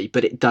that way,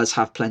 but it does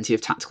have plenty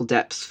of tactical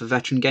depth for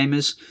veteran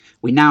gamers.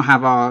 We now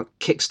have our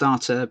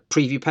Kickstarter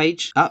preview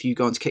page up. If you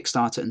go onto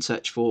Kickstarter and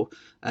search for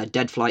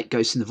Dead Flight: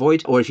 Ghosts in the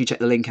Void, or if you check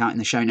the link out in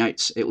the show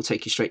notes, it will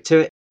take you straight to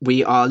it.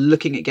 We are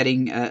looking at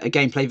getting a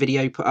gameplay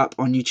video put up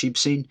on YouTube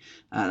soon.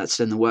 That's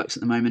still in the works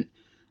at the moment.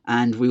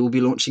 And we will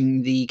be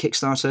launching the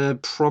Kickstarter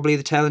probably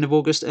the tail end of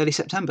August, early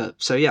September.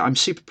 So yeah, I'm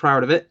super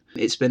proud of it.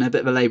 It's been a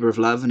bit of a labour of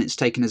love, and it's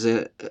taken us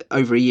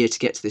over a year to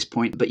get to this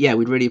point. But yeah,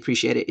 we'd really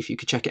appreciate it if you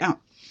could check it out.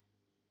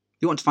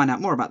 If you want to find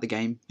out more about the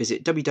game,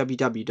 visit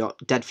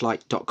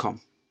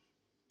www.deadflight.com.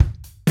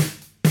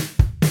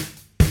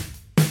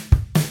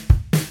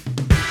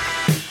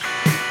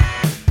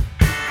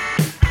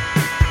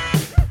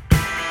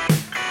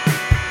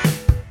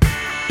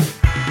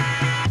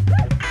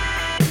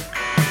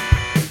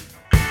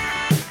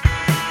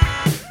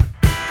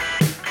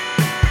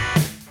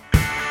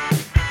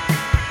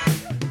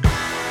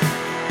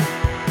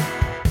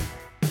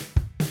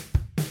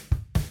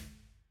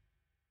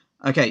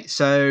 Okay,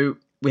 so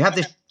we have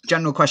this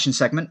general question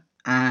segment,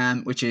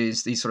 which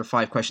is these sort of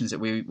 5 questions that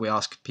we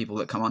ask people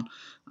that come on.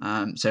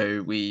 I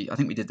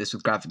think we did this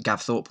with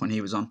Gav Thorpe when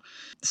he was on.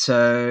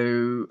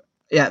 So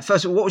yeah,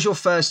 first of all, what was your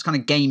first kind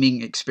of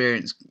gaming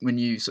experience when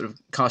you sort of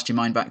cast your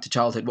mind back to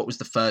childhood? What was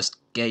the first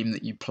game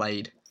that you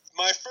played?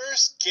 My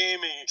first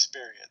gaming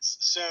experience.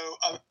 So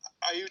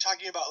are you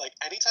talking about like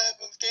any type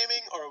of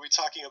gaming, or are we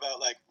talking about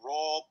like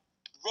role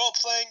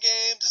playing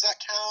game? Does that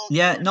count?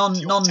 Yeah,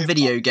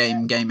 non-video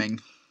game gaming.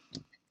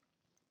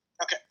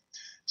 Okay,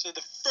 so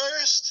the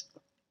first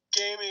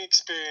gaming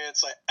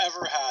experience I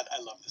ever had, I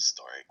love this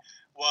story,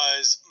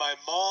 was my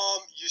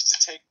mom used to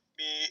take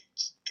me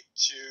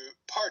to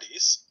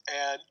parties,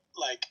 and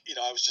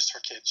I was just her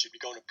kid. She'd be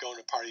going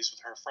to parties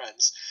with her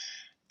friends,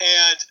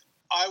 and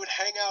I would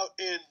hang out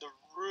in the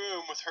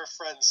room with her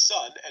friend's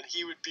son, and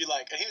he would be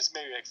like, and he was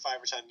maybe like 5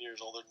 or 10 years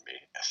older than me,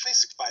 at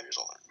least like 5 years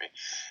older than me,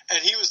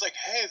 and he was like,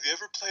 "Hey, have you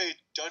ever played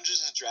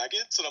Dungeons and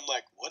Dragons?" And I'm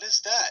like, "What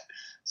is that?"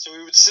 So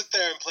we would sit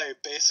there and play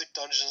basic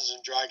Dungeons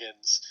and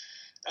Dragons,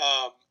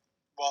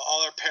 while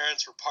all our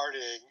parents were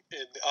partying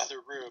in the other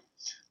room,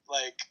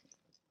 like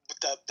with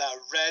that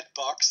red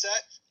box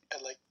set,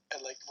 and where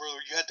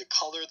you had to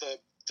color the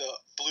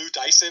blue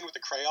dice in with a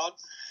crayon.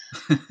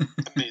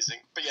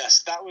 Amazing. But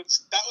yes, that was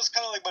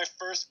kind of like my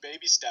first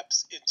baby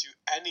steps into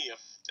any of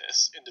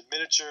this, into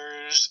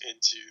miniatures,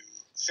 into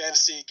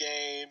fantasy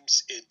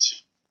games,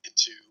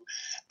 into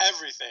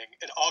everything.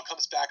 It all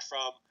comes back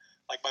from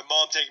Like my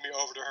mom taking me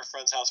over to her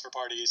friend's house for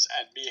parties,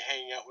 and me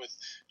hanging out with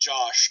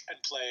Josh and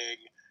playing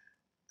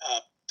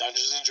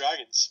Dungeons and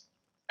Dragons.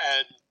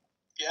 And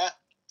yeah,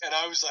 and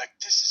I was like,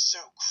 this is so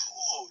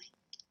cool.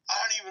 I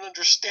don't even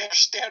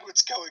understand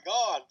what's going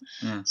on.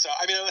 Yeah. So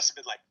I mean, I must have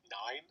been like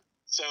 9.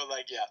 So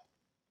like, yeah,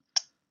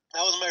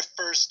 that was my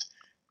first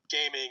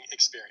gaming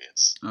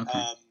experience. Okay.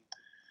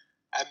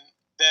 And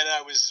then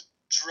I was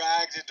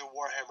dragged into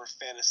Warhammer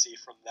Fantasy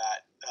from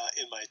that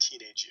in my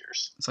teenage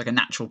years. It's like a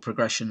natural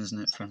progression, isn't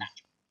it?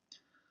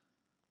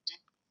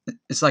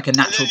 It's like a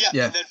natural,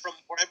 And then from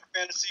Warhammer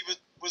Fantasy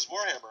was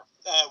Warhammer,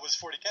 was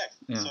 40K.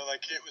 Yeah. So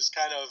like it was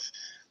kind of,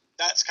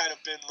 that's kind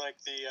of been like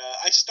the,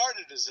 I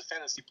started as a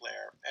fantasy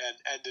player and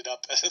ended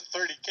up as a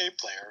 30K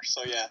player.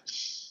 So yeah.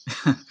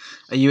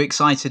 Are you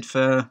excited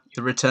for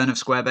the return of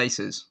Square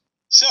Bases?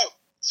 So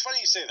it's funny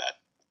you say that,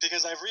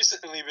 because I've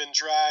recently been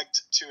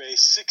dragged to a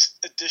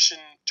 6th edition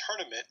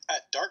tournament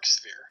at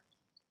Darksphere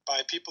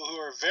by people who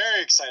are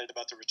very excited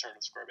about the return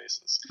of Square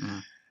Bases. Mm.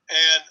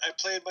 And I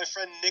played my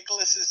friend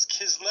Nicholas's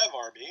Kislev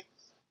army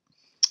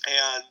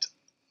and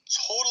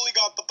totally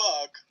got the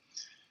bug,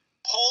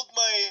 pulled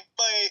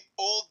my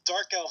old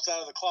Dark Elves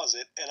out of the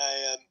closet, and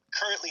I am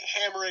currently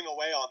hammering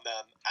away on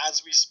them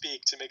as we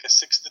speak to make a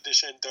 6th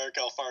edition Dark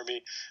Elf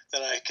army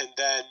that I can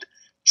then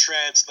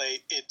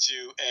translate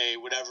into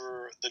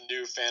whatever the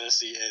new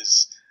fantasy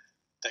is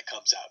that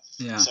comes out.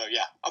 Yeah. So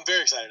yeah, I'm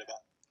very excited about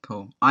it.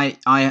 Cool. I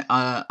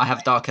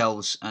have Dark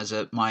Elves as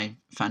my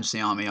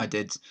fantasy army. I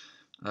did.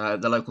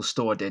 The local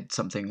store did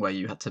something where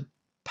you had to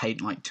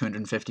paint like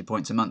 250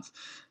 points a month.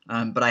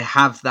 But I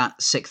have that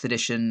 6th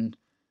edition.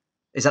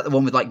 Is that the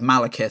one with like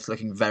Malekith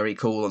looking very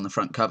cool on the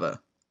front cover?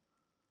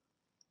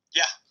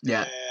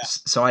 Yeah.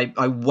 So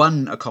I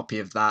won a copy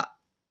of that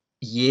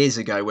years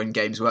ago when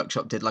Games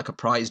Workshop did like a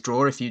prize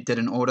draw if you did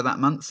an order that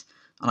month,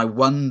 and I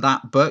won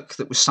that book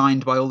that was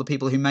signed by all the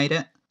people who made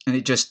it, and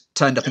it just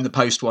turned up in the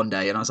post one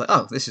day, and I was like,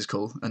 oh, this is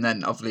cool. And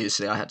then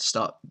obviously I had to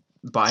start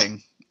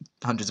buying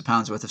hundreds of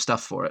pounds worth of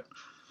stuff for it.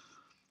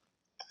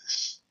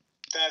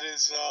 That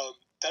is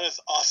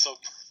awesome.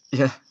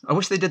 Yeah, I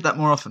wish they did that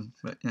more often,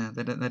 but yeah,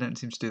 they don't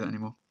seem to do that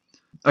anymore.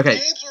 Okay.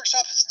 Games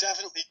Workshop has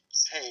definitely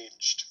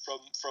changed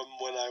from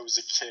when I was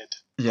a kid.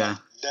 Yeah.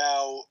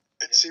 Now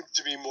it seems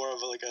to be more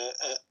of like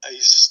a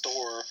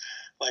store.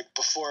 Like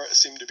before, it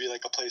seemed to be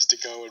like a place to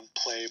go and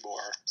play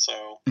more.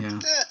 So yeah,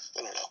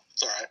 I don't know.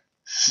 It's all right.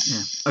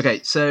 Yeah.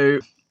 Okay. So,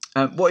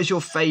 what is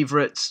your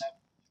favourite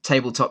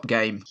tabletop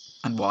game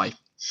and why?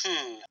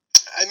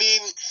 I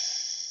mean,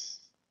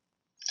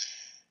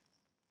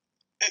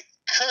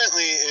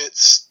 currently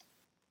it's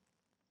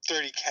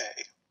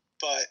 30K,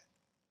 but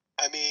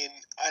I mean,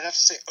 I'd have to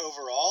say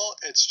overall,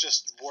 it's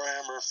just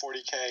Warhammer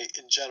 40K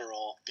in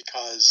general,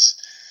 because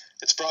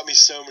it's brought me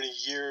so many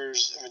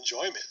years of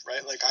enjoyment,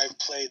 right? Like, I've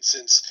played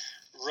since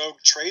Rogue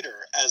Trader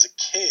as a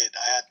kid.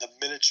 I had the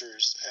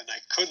miniatures, and I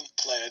couldn't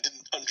play. I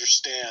didn't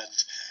understand.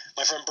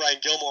 My friend Brian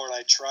Gilmore and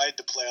I tried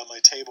to play on my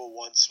table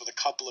once with a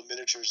couple of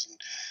miniatures, and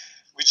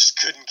we just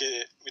couldn't get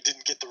it. We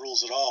didn't get the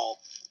rules at all.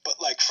 But,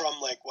 like, from,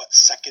 like,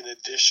 2nd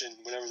edition,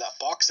 whenever that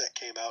box set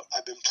came out,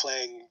 I've been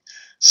playing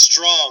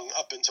strong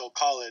up until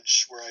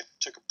college, where I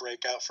took a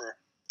break out for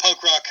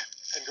punk rock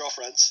and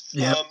girlfriends.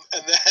 Yep.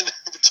 And then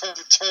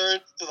return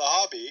to the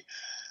hobby.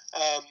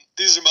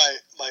 These are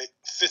my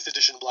 5th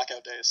edition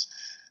Blackout days.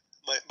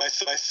 My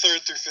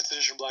 3rd through 5th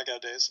edition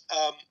Blackout days.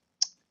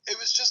 It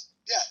was just,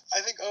 yeah, I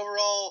think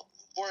overall,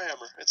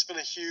 Warhammer, it's been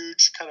a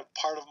huge kind of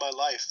part of my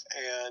life,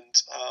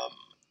 and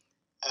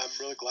I'm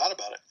really glad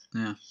about it.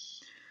 Yeah.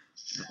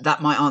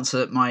 That might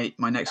answer my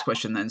next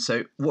question then.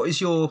 So, what is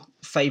your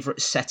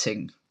favourite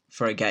setting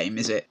for a game?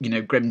 Is it,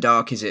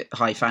 grimdark? Is it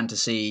high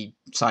fantasy,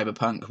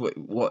 cyberpunk?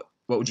 What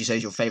would you say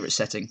is your favourite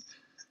setting?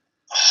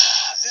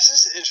 This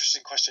is an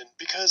interesting question,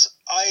 because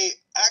I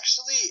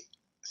actually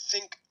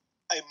think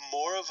I'm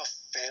more of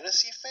a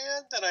fantasy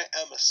fan than I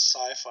am a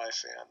sci-fi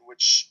fan,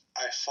 which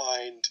I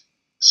find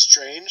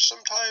strange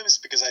sometimes,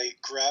 because I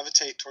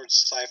gravitate towards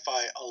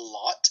sci-fi a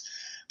lot,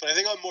 but I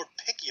think I'm more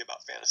picky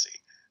about fantasy.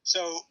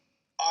 So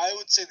I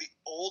would say the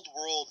old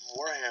world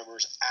Warhammer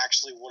is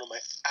actually one of my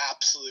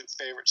absolute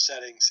favorite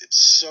settings.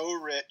 It's so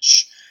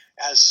rich,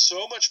 it has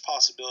so much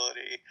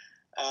possibility.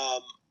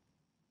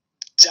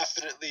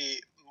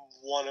 Definitely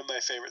one of my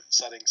favorite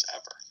settings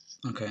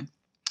ever. Okay.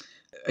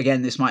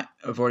 Again, this might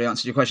have already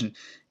answered your question.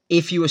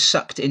 If you were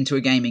sucked into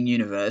a gaming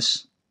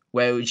universe,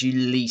 where would you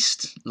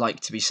least like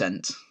to be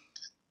sent?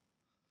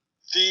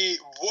 The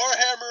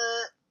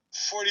Warhammer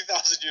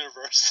 40,000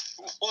 universe,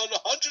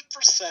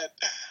 100%.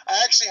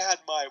 I actually had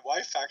my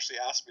wife actually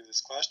ask me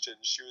this question.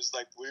 She was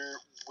like,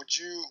 would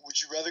you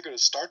rather go to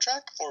Star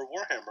Trek or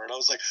Warhammer? And I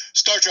was like,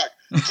 Star Trek,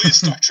 please,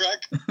 Star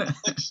Trek.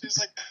 Like, she's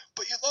like,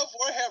 but you love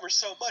Warhammer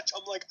so much.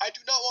 I'm like, I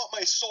do not want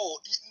my soul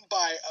eaten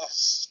by a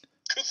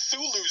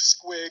Cthulhu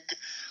squig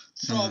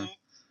from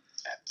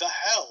the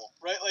hell,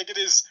 right? Like, it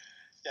is,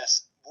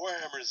 yes,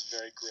 Warhammer is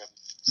very grim.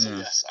 So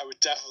yes, I would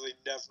definitely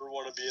never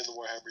want to be in the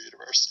Warhammer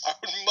universe. I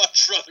would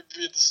much rather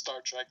be in the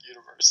Star Trek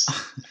universe.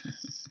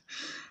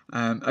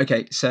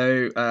 Okay,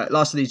 so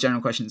last of these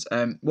general questions.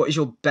 What is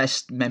your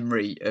best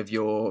memory of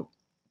your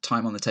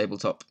time on the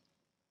tabletop?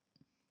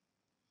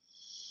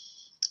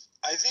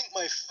 I think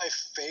my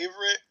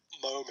favorite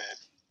moment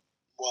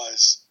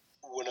was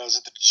when I was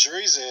at the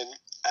Jury's Inn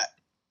at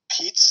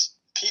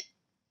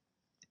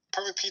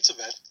Perfect Pizza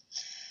event.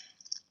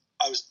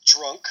 I was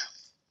drunk,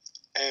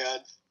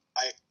 and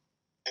I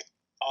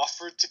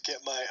offered to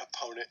get my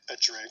opponent a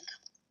drink.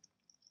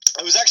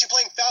 I was actually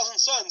playing Thousand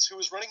Suns, who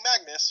was running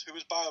Magnus, who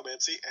was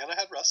Biomancy, and I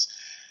had Russ.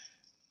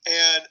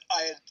 And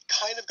I had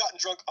kind of gotten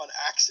drunk on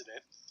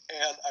accident,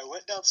 and I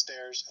went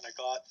downstairs and I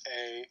got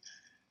a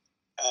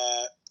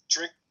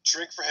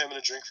drink for him and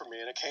a drink for me,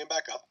 and I came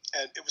back up,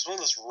 and it was one of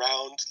those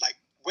round, like,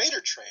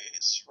 waiter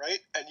trays, right?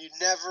 And I'd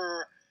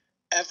never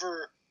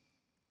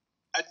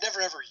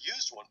ever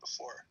used one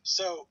before.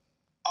 So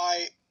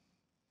I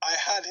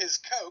had his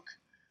Coke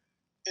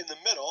in the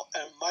middle,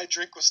 and my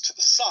drink was to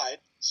the side,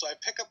 so I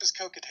pick up his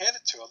Coke and hand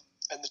it to him,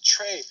 and the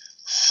tray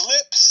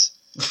flips,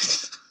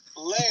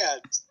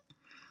 lands,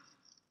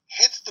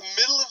 hits the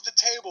middle of the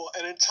table,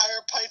 an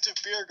entire pint of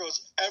beer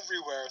goes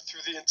everywhere,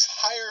 through the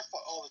entire,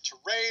 all the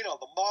terrain, all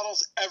the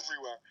models,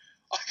 everywhere.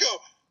 I go,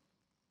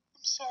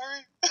 I'm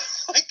sorry.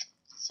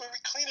 So we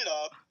clean it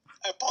up.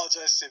 I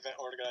apologize to the event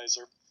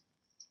organizer.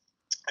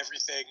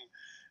 Everything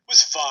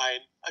was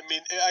fine. I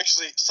mean, it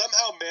actually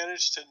somehow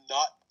managed to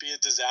not be a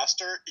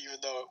disaster, even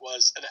though it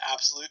was an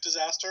absolute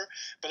disaster,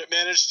 but it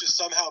managed to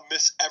somehow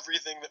miss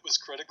everything that was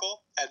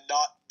critical and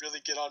not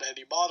really get on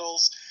any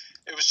models.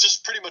 It was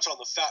just pretty much on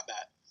the fat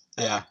mat.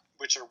 Yeah.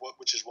 Which is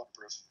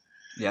waterproof.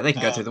 Yeah, they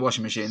can go through the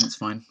washing machine. It's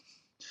fine.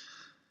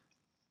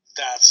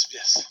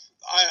 Yes.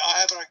 I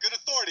have it on good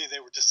authority. They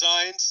were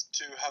designed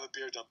to have a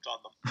beer dumped on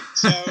them.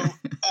 So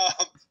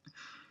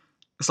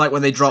it's like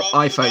when they drop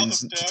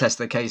iPhones to test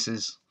their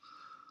cases.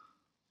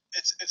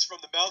 It's from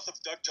the mouth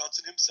of Doug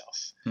Johnson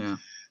himself. Yeah.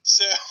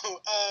 So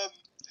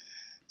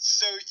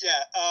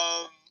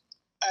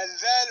and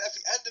then at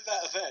the end of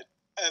that event,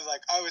 and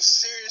I was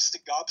seriously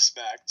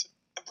gobsmacked.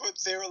 But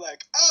they were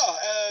like,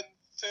 and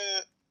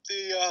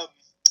the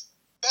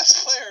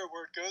best player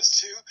award goes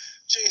to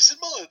Jason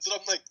Mullins, and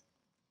I'm like,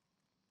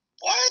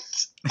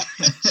 what?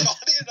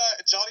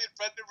 Johnny and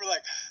Brendan were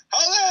like,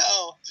 how the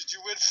hell did you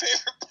win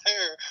favorite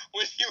player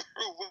when you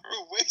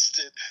were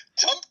wasted,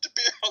 dumped a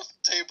beer on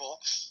the table?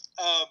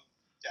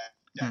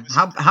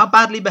 How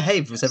badly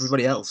behaved was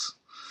everybody else?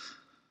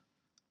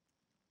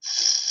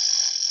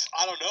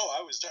 I don't know.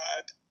 I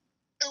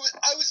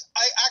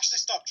actually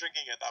stopped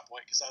drinking at that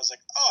point because I was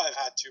like, I've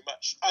had too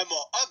much. I'm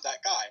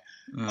that guy.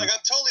 I'm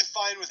totally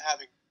fine with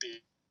having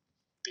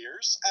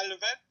beers at an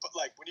event, but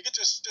when you get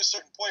to a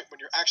certain point when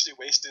you're actually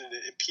wasted and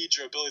it impedes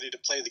your ability to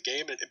play the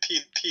game and it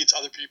impedes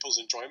other people's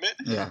enjoyment,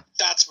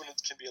 that's when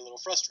it can be a little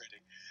frustrating.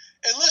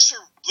 Unless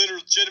you're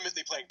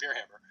legitimately playing Beer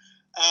Hammer.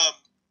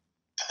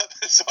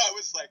 So I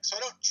was like, I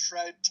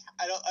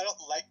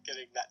don't like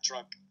getting that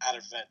drunk at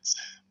events,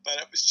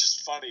 but it was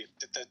just funny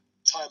that the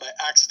time I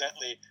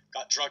accidentally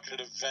got drunk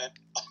at an event,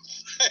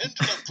 I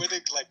ended up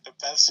winning the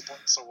best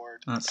sports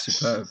award. That's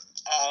superb.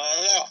 I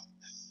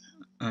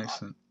don't know.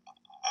 Excellent.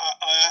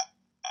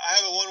 I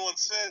haven't won one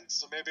since,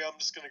 so maybe I'm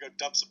just going to go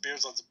dump some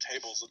beers on some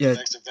tables at the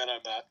next event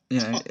I'm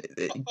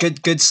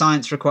at. Good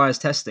science requires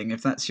testing.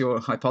 If that's your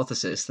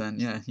hypothesis, then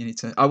you need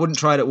to. I wouldn't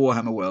try it at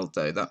Warhammer World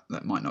though.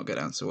 That might not go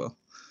down so well.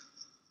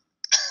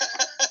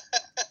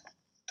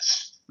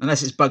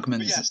 Unless it's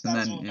Bugman's, yes, and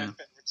then one of my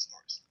favorite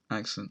stories.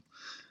 Excellent.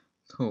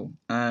 Cool.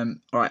 All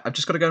right, I've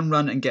just got to go and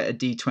run and get a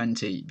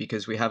D20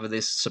 because we have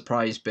this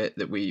surprise bit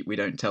that we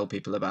don't tell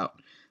people about.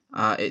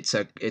 It's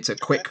a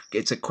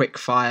quick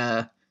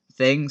fire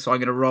thing. So I'm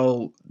going to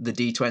roll the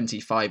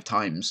D20 5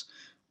 times,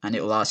 and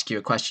it will ask you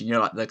a question.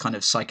 You're like the kind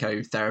of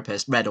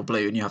psychotherapist, red or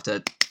blue, and you have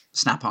to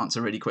snap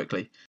answer really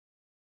quickly.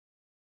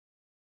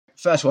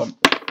 First one.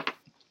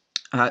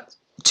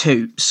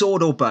 2.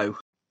 Sword or bow?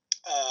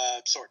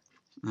 Sword.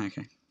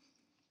 Okay.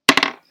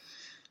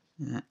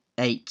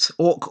 8.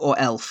 Orc or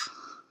elf?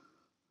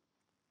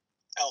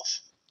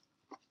 Elf.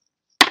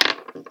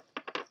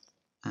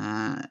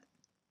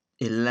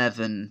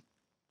 11.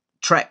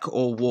 Trek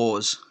or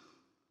wars?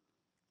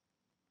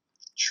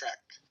 Trek.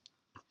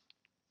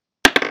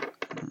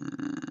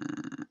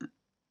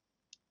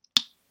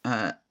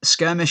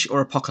 Skirmish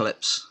or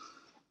apocalypse?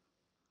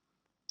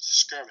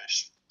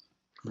 Skirmish.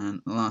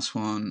 And the last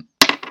one.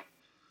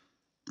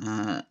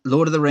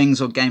 Lord of the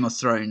Rings or Game of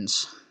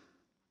Thrones?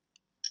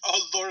 Oh,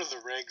 Lord of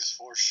the Rings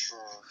for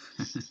sure.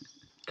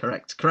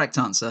 Correct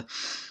answer.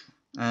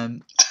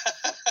 Don't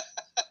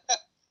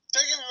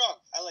get me wrong,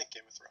 I like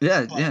Game of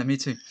Thrones. Yeah, me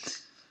too.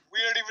 We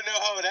don't even know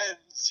how it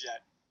ends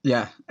yet.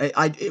 Yeah,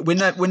 we're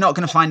not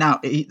going to find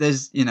out.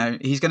 He's going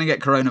to get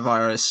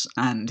coronavirus,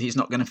 and he's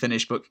not going to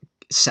finish book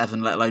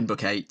 7, let alone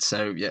book 8.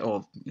 So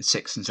or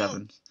 6 and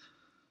 7.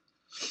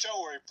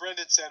 Don't worry,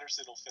 Brendan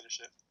Sanderson will finish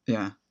it.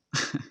 Yeah.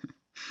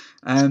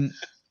 I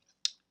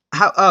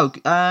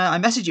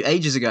messaged you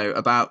ages ago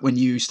about when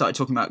you started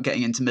talking about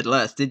getting into Middle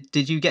Earth.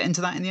 Did you get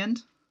into that in the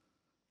end?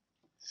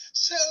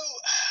 So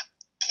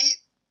Pete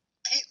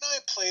and I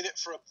played it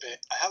for a bit.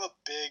 I have a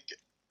big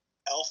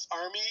elf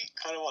army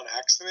kind of on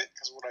accident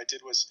because what I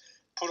did was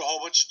put a whole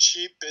bunch of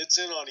cheap bids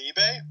in on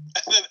eBay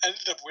and then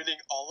ended up winning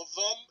all of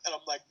them. And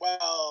I'm like,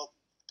 well,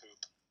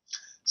 poop.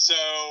 So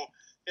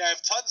yeah, I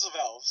have tons of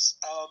elves.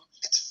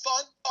 It's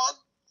fun.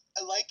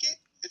 I like it.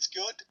 It's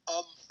good.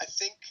 I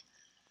think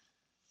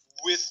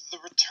with the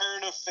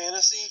return of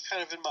fantasy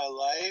kind of in my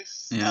life,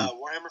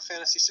 Warhammer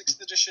Fantasy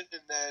 6th edition,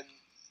 and then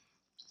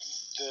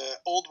the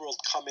old world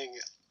coming,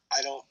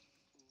 I don't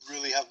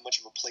really have much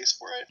of a place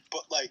for it,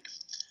 but like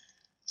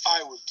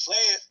I would play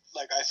it.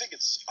 Like I think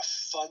it's a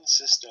fun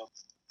system.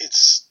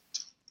 It's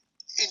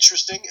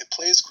interesting. It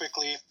plays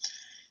quickly.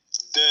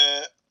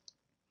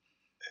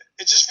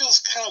 It just feels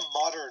kind of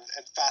modern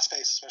and fast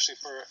paced, especially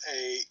for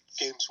a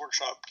Games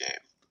Workshop game.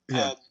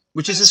 Yeah,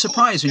 which is a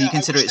surprise when you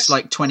consider it's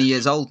like 20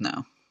 years old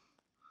now.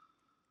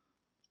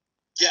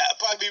 Yeah,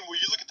 but I mean, when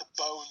you look at the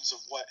bones of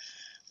what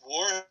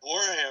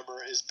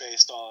Warhammer is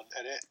based on,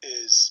 and it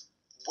is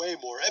way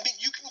more. I mean,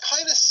 you can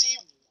kind of see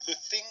the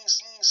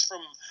things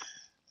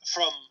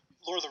from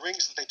Lord of the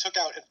Rings that they took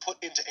out and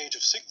put into Age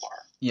of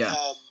Sigmar. Yeah.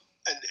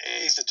 And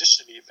 8th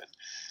edition even.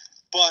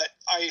 But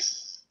I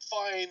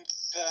find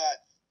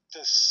that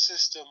the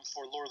system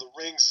for Lord of the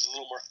Rings is a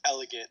little more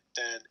elegant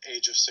than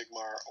Age of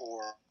Sigmar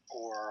or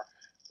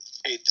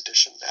 8th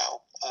edition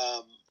now.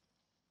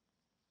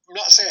 I'm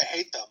not saying I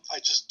hate them. I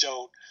just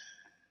don't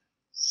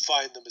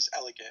find them as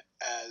elegant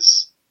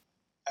as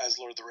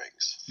Lord of the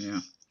Rings. Yeah.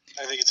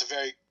 I think it's a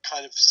very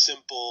kind of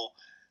simple,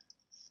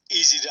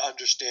 easy to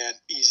understand,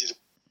 easy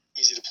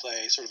to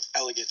play, sort of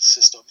elegant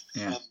system.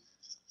 Yeah.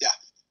 Yeah.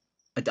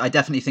 I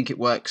definitely think it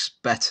works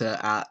better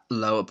at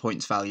lower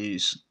points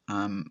values.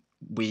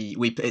 We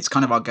it's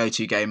kind of our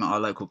go-to game at our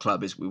local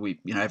club. Is we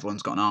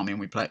everyone's got an army and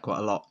we play it quite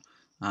a lot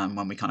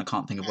when we kind of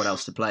can't think of what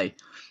else to play.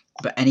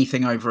 But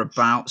anything over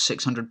about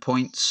 600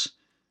 points,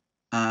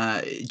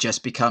 it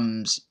just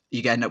becomes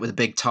you end up with a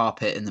big tar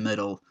pit in the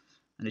middle,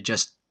 and you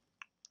just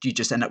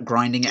end up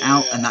grinding it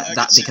out, and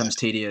that becomes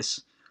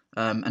tedious.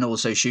 And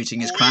also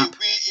shooting is crap.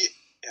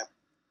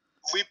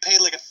 We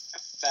paid like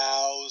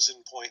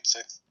 1,000 points,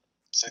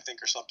 I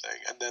think, or something,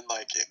 and then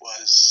like it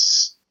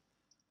was,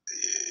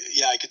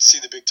 I could see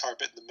the big tar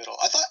pit in the middle.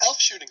 I thought elf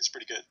shooting is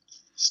pretty good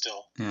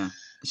still. Yeah,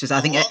 it's just I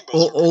think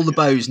all the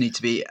bows need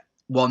to be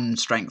one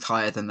strength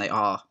higher than they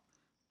are,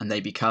 and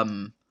they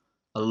become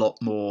a lot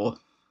more,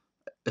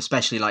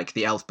 especially like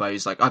the elf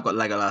bows. Like I've got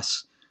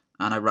Legolas,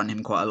 and I run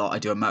him quite a lot. I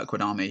do a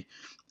Mirkwood army,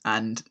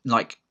 and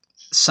like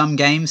some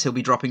games he'll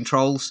be dropping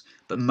trolls,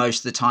 but most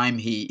of the time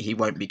he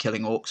won't be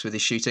killing orcs with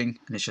his shooting,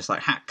 and it's just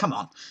like, come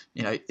on,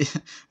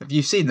 if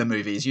you've seen the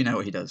movies, you know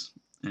what he does.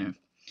 Anyway.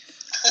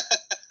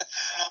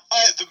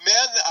 The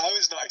man that I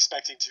was not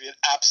expecting to be an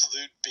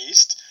absolute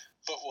beast,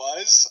 but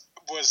was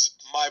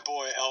my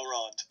boy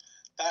Elrond.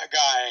 That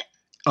guy.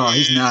 Oh,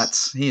 he's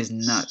nuts. He is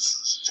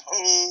nuts.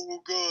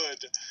 So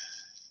good.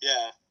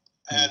 Yeah,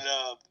 and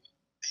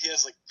he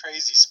has like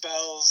crazy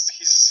spells.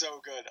 He's so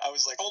good. I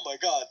was like, oh my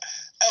god,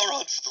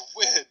 Elrond for the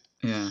win.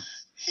 Yeah.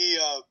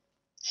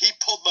 He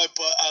pulled my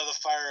butt out of the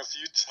fire a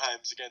few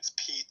times against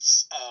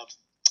Pete's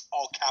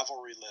all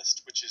cavalry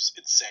list, which is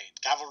insane.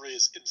 Cavalry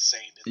is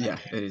insane in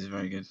that game. It is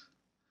very good.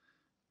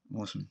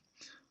 Awesome.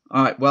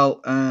 All right.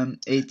 Well, overall,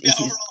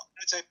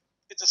 I'd say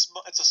it's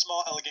a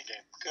small, elegant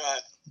game. Go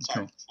ahead.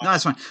 Sorry. Cool. No,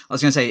 that's fine. I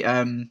was going to say,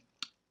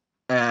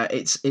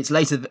 it's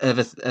late of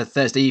a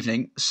Thursday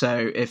evening,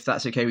 so if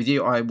that's okay with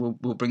you,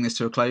 we'll bring this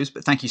to a close.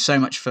 But thank you so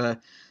much for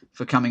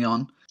coming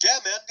on. Yeah,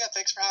 man. Yeah,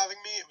 thanks for having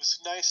me. It was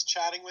nice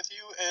chatting with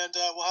you, and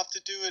we'll have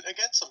to do it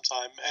again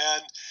sometime.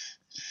 And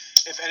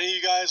if any of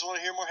you guys want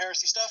to hear more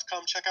Heresy stuff,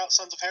 come check out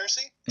Sons of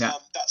Heresy. Yeah.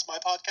 That's my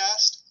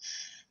podcast.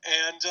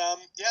 And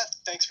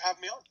thanks for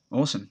having me on.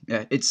 Awesome.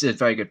 Yeah, it's a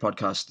very good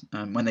podcast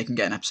when they can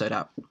get an episode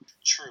out.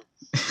 True.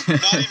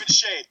 Not even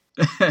shade.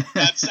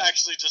 That's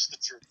actually just the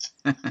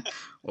truth.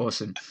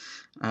 Awesome.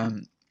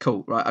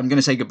 Cool. Right, I'm going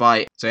to say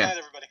goodbye. So yeah. Good night,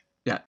 everybody.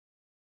 Yeah.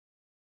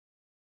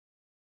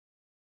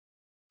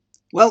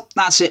 Well,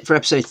 that's it for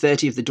episode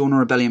 30 of the Dawn of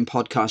Rebellion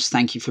podcast.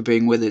 Thank you for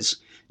being with us.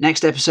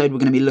 Next episode, we're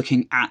going to be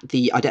looking at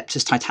the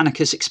Adeptus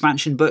Titanicus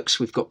expansion books.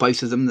 We've got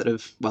both of them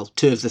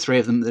two of the three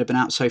of them that have been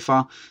out so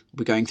far. We'll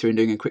be going through and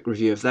doing a quick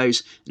review of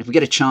those. And if we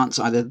get a chance,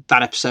 either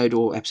that episode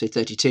or episode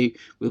 32,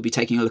 we'll be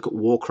taking a look at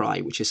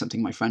Warcry, which is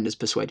something my friend has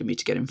persuaded me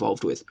to get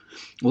involved with.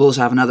 We'll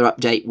also have another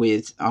update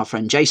with our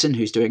friend Jason,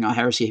 who's doing our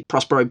Heresy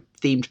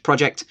Prospero-themed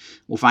project.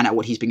 We'll find out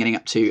what he's been getting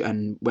up to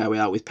and where we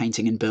are with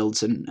painting and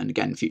builds and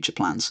again, future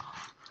plans.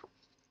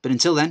 But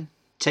until then,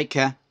 take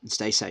care and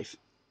stay safe.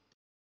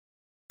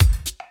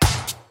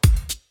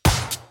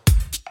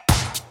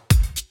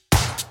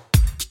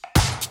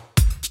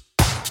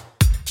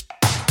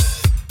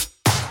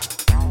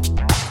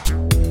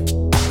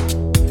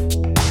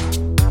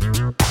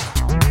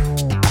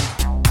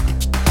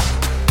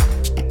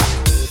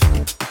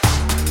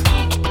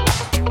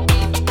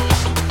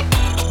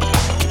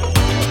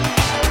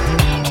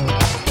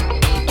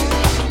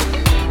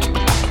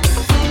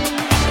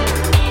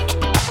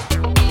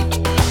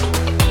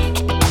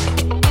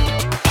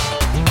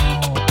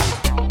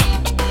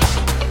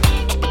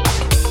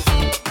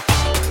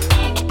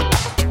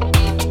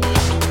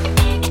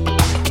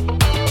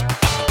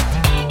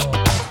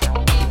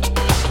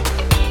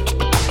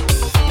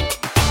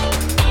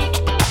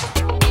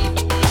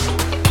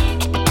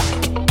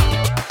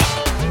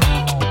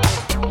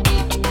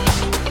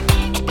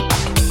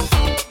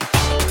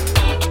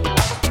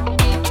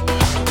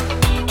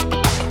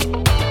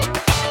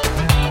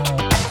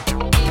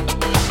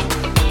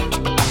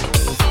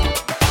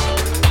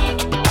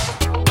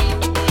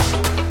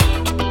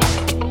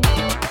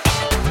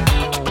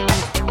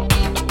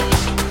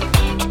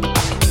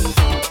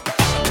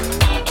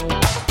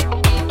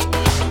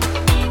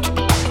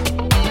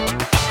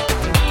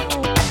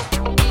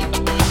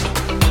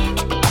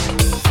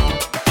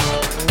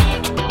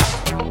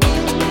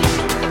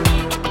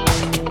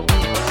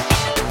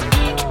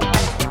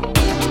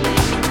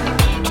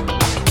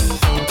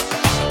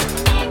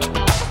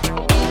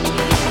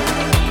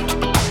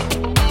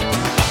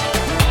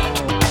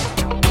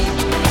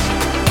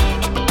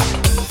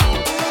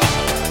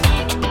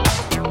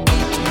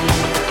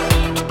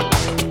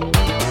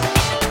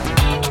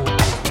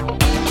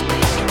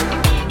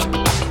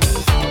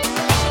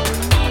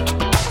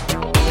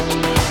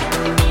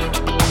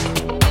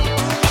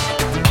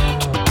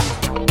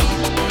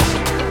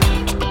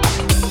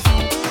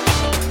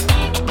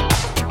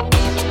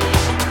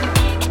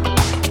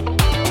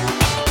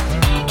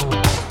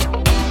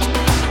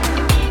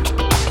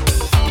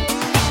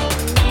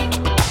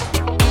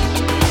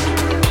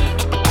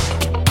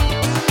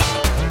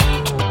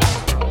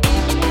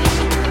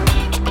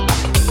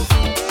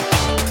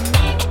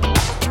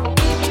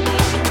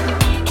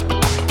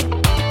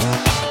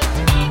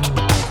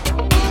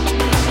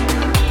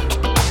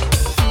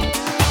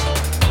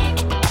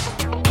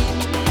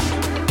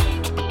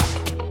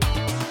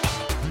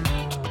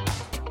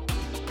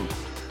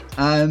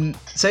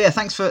 So yeah,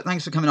 thanks for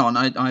coming on.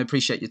 I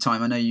appreciate your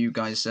time. I know you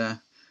guys have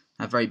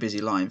very busy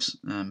lives.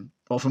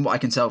 Well, from what I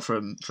can tell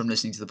from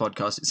listening to the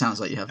podcast, it sounds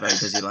like you have very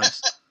busy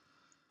lives.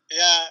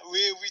 Yeah,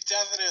 we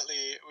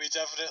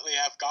definitely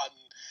have gotten,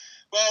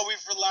 well,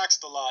 we've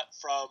relaxed a lot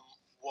from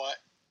what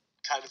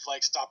kind of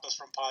like stopped us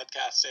from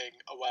podcasting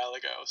a while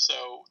ago.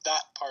 So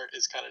that part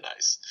is kind of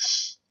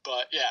nice.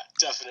 But yeah,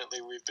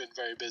 definitely we've been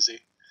very busy.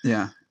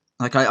 Yeah.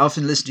 Like I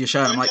often listen to your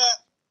show and I'm like,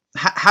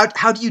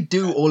 how do you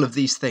do all of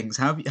these things?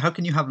 How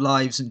can you have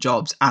lives and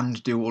jobs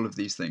and do all of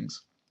these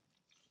things?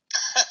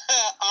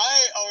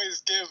 I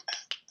always give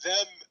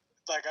them,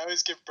 like, I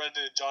always give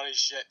Brendan and Johnny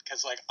shit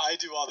because, like, I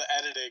do all the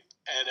editing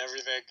and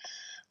everything.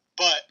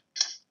 But,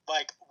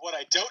 like, what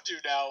I don't do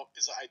now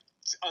is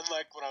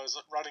unlike when I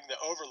was running the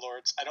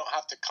Overlords, I don't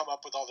have to come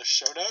up with all the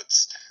show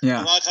notes.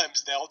 Yeah. A lot of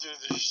times they'll do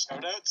the show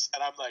notes,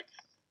 and I'm like,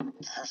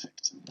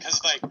 perfect.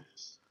 Because, like,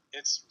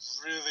 it's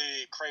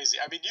really crazy.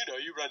 I mean,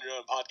 you run your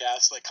own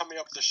podcast, like coming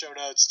up with the show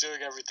notes,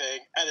 doing everything,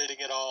 editing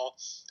it all.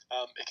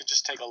 It can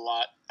just take a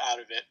lot out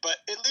of it. But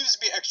it leaves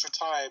me extra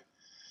time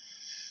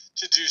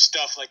to do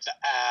stuff like the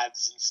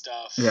ads and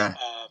stuff. Yeah.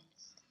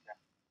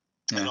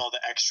 And all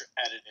the extra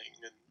editing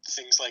and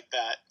things like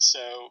that.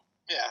 So,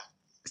 yeah.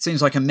 It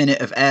seems like a minute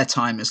of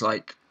airtime is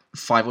like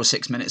 5 or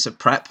 6 minutes of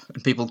prep,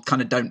 and people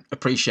kind of don't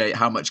appreciate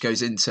how much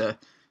goes into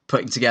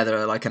putting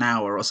together like an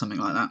hour or something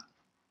like that.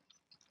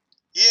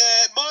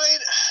 Yeah, mine,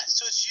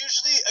 so it's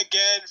usually,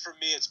 again, for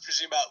me,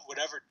 it's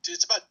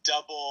about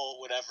double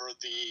whatever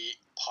the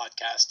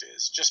podcast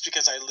is, just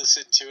because I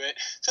listen to it.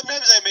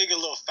 Sometimes I make it a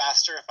little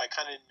faster if I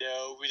kind of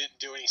know we didn't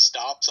do any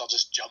stops, I'll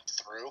just jump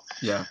through.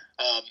 Yeah.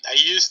 I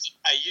used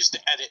to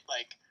edit,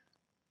 like,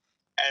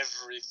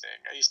 everything.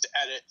 I used to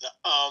edit the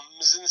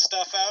ums and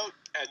stuff out,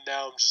 and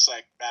now I'm just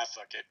like,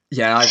 fuck it.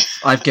 Yeah,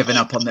 I've given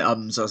up on the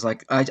ums. I was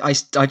like, I'm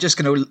just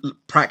going to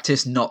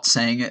practice not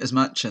saying it as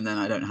much, and then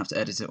I don't have to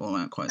edit it all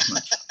out quite as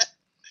much.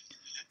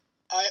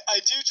 I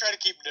do try to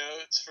keep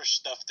notes for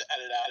stuff to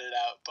edit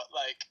out, but,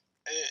 like,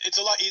 it's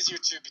a lot easier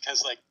too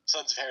because, like,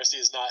 Sons of Heresy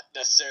is not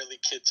necessarily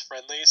kids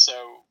friendly, so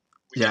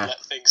we can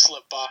let things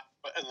slip by.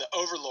 But in the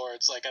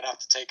Overlords, like, I'd have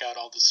to take out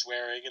all the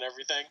swearing and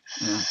everything.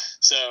 Yeah.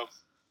 So,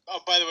 oh,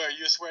 by the way, are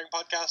you a swearing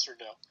podcast or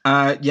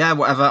no? Yeah,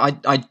 whatever.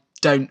 I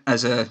don't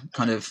as a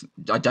kind of,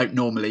 I don't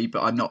normally,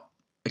 but I'm not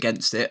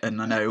against it.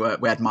 And I know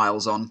we had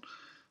Miles on.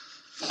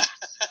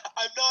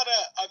 I'm not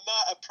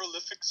a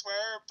prolific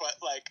swearer, but,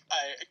 like,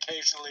 I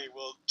occasionally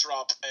will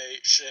drop a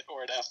shit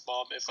or an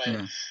F-bomb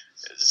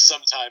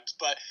sometimes,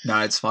 but no,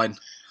 it's fine.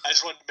 I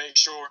just wanted to make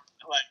sure,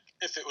 like,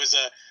 if it was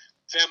a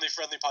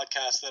family-friendly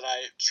podcast that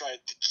I tried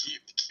to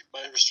keep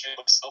my restraint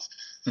myself.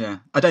 Yeah,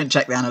 I don't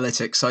check the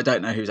analytics, so I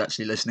don't know who's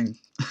actually listening.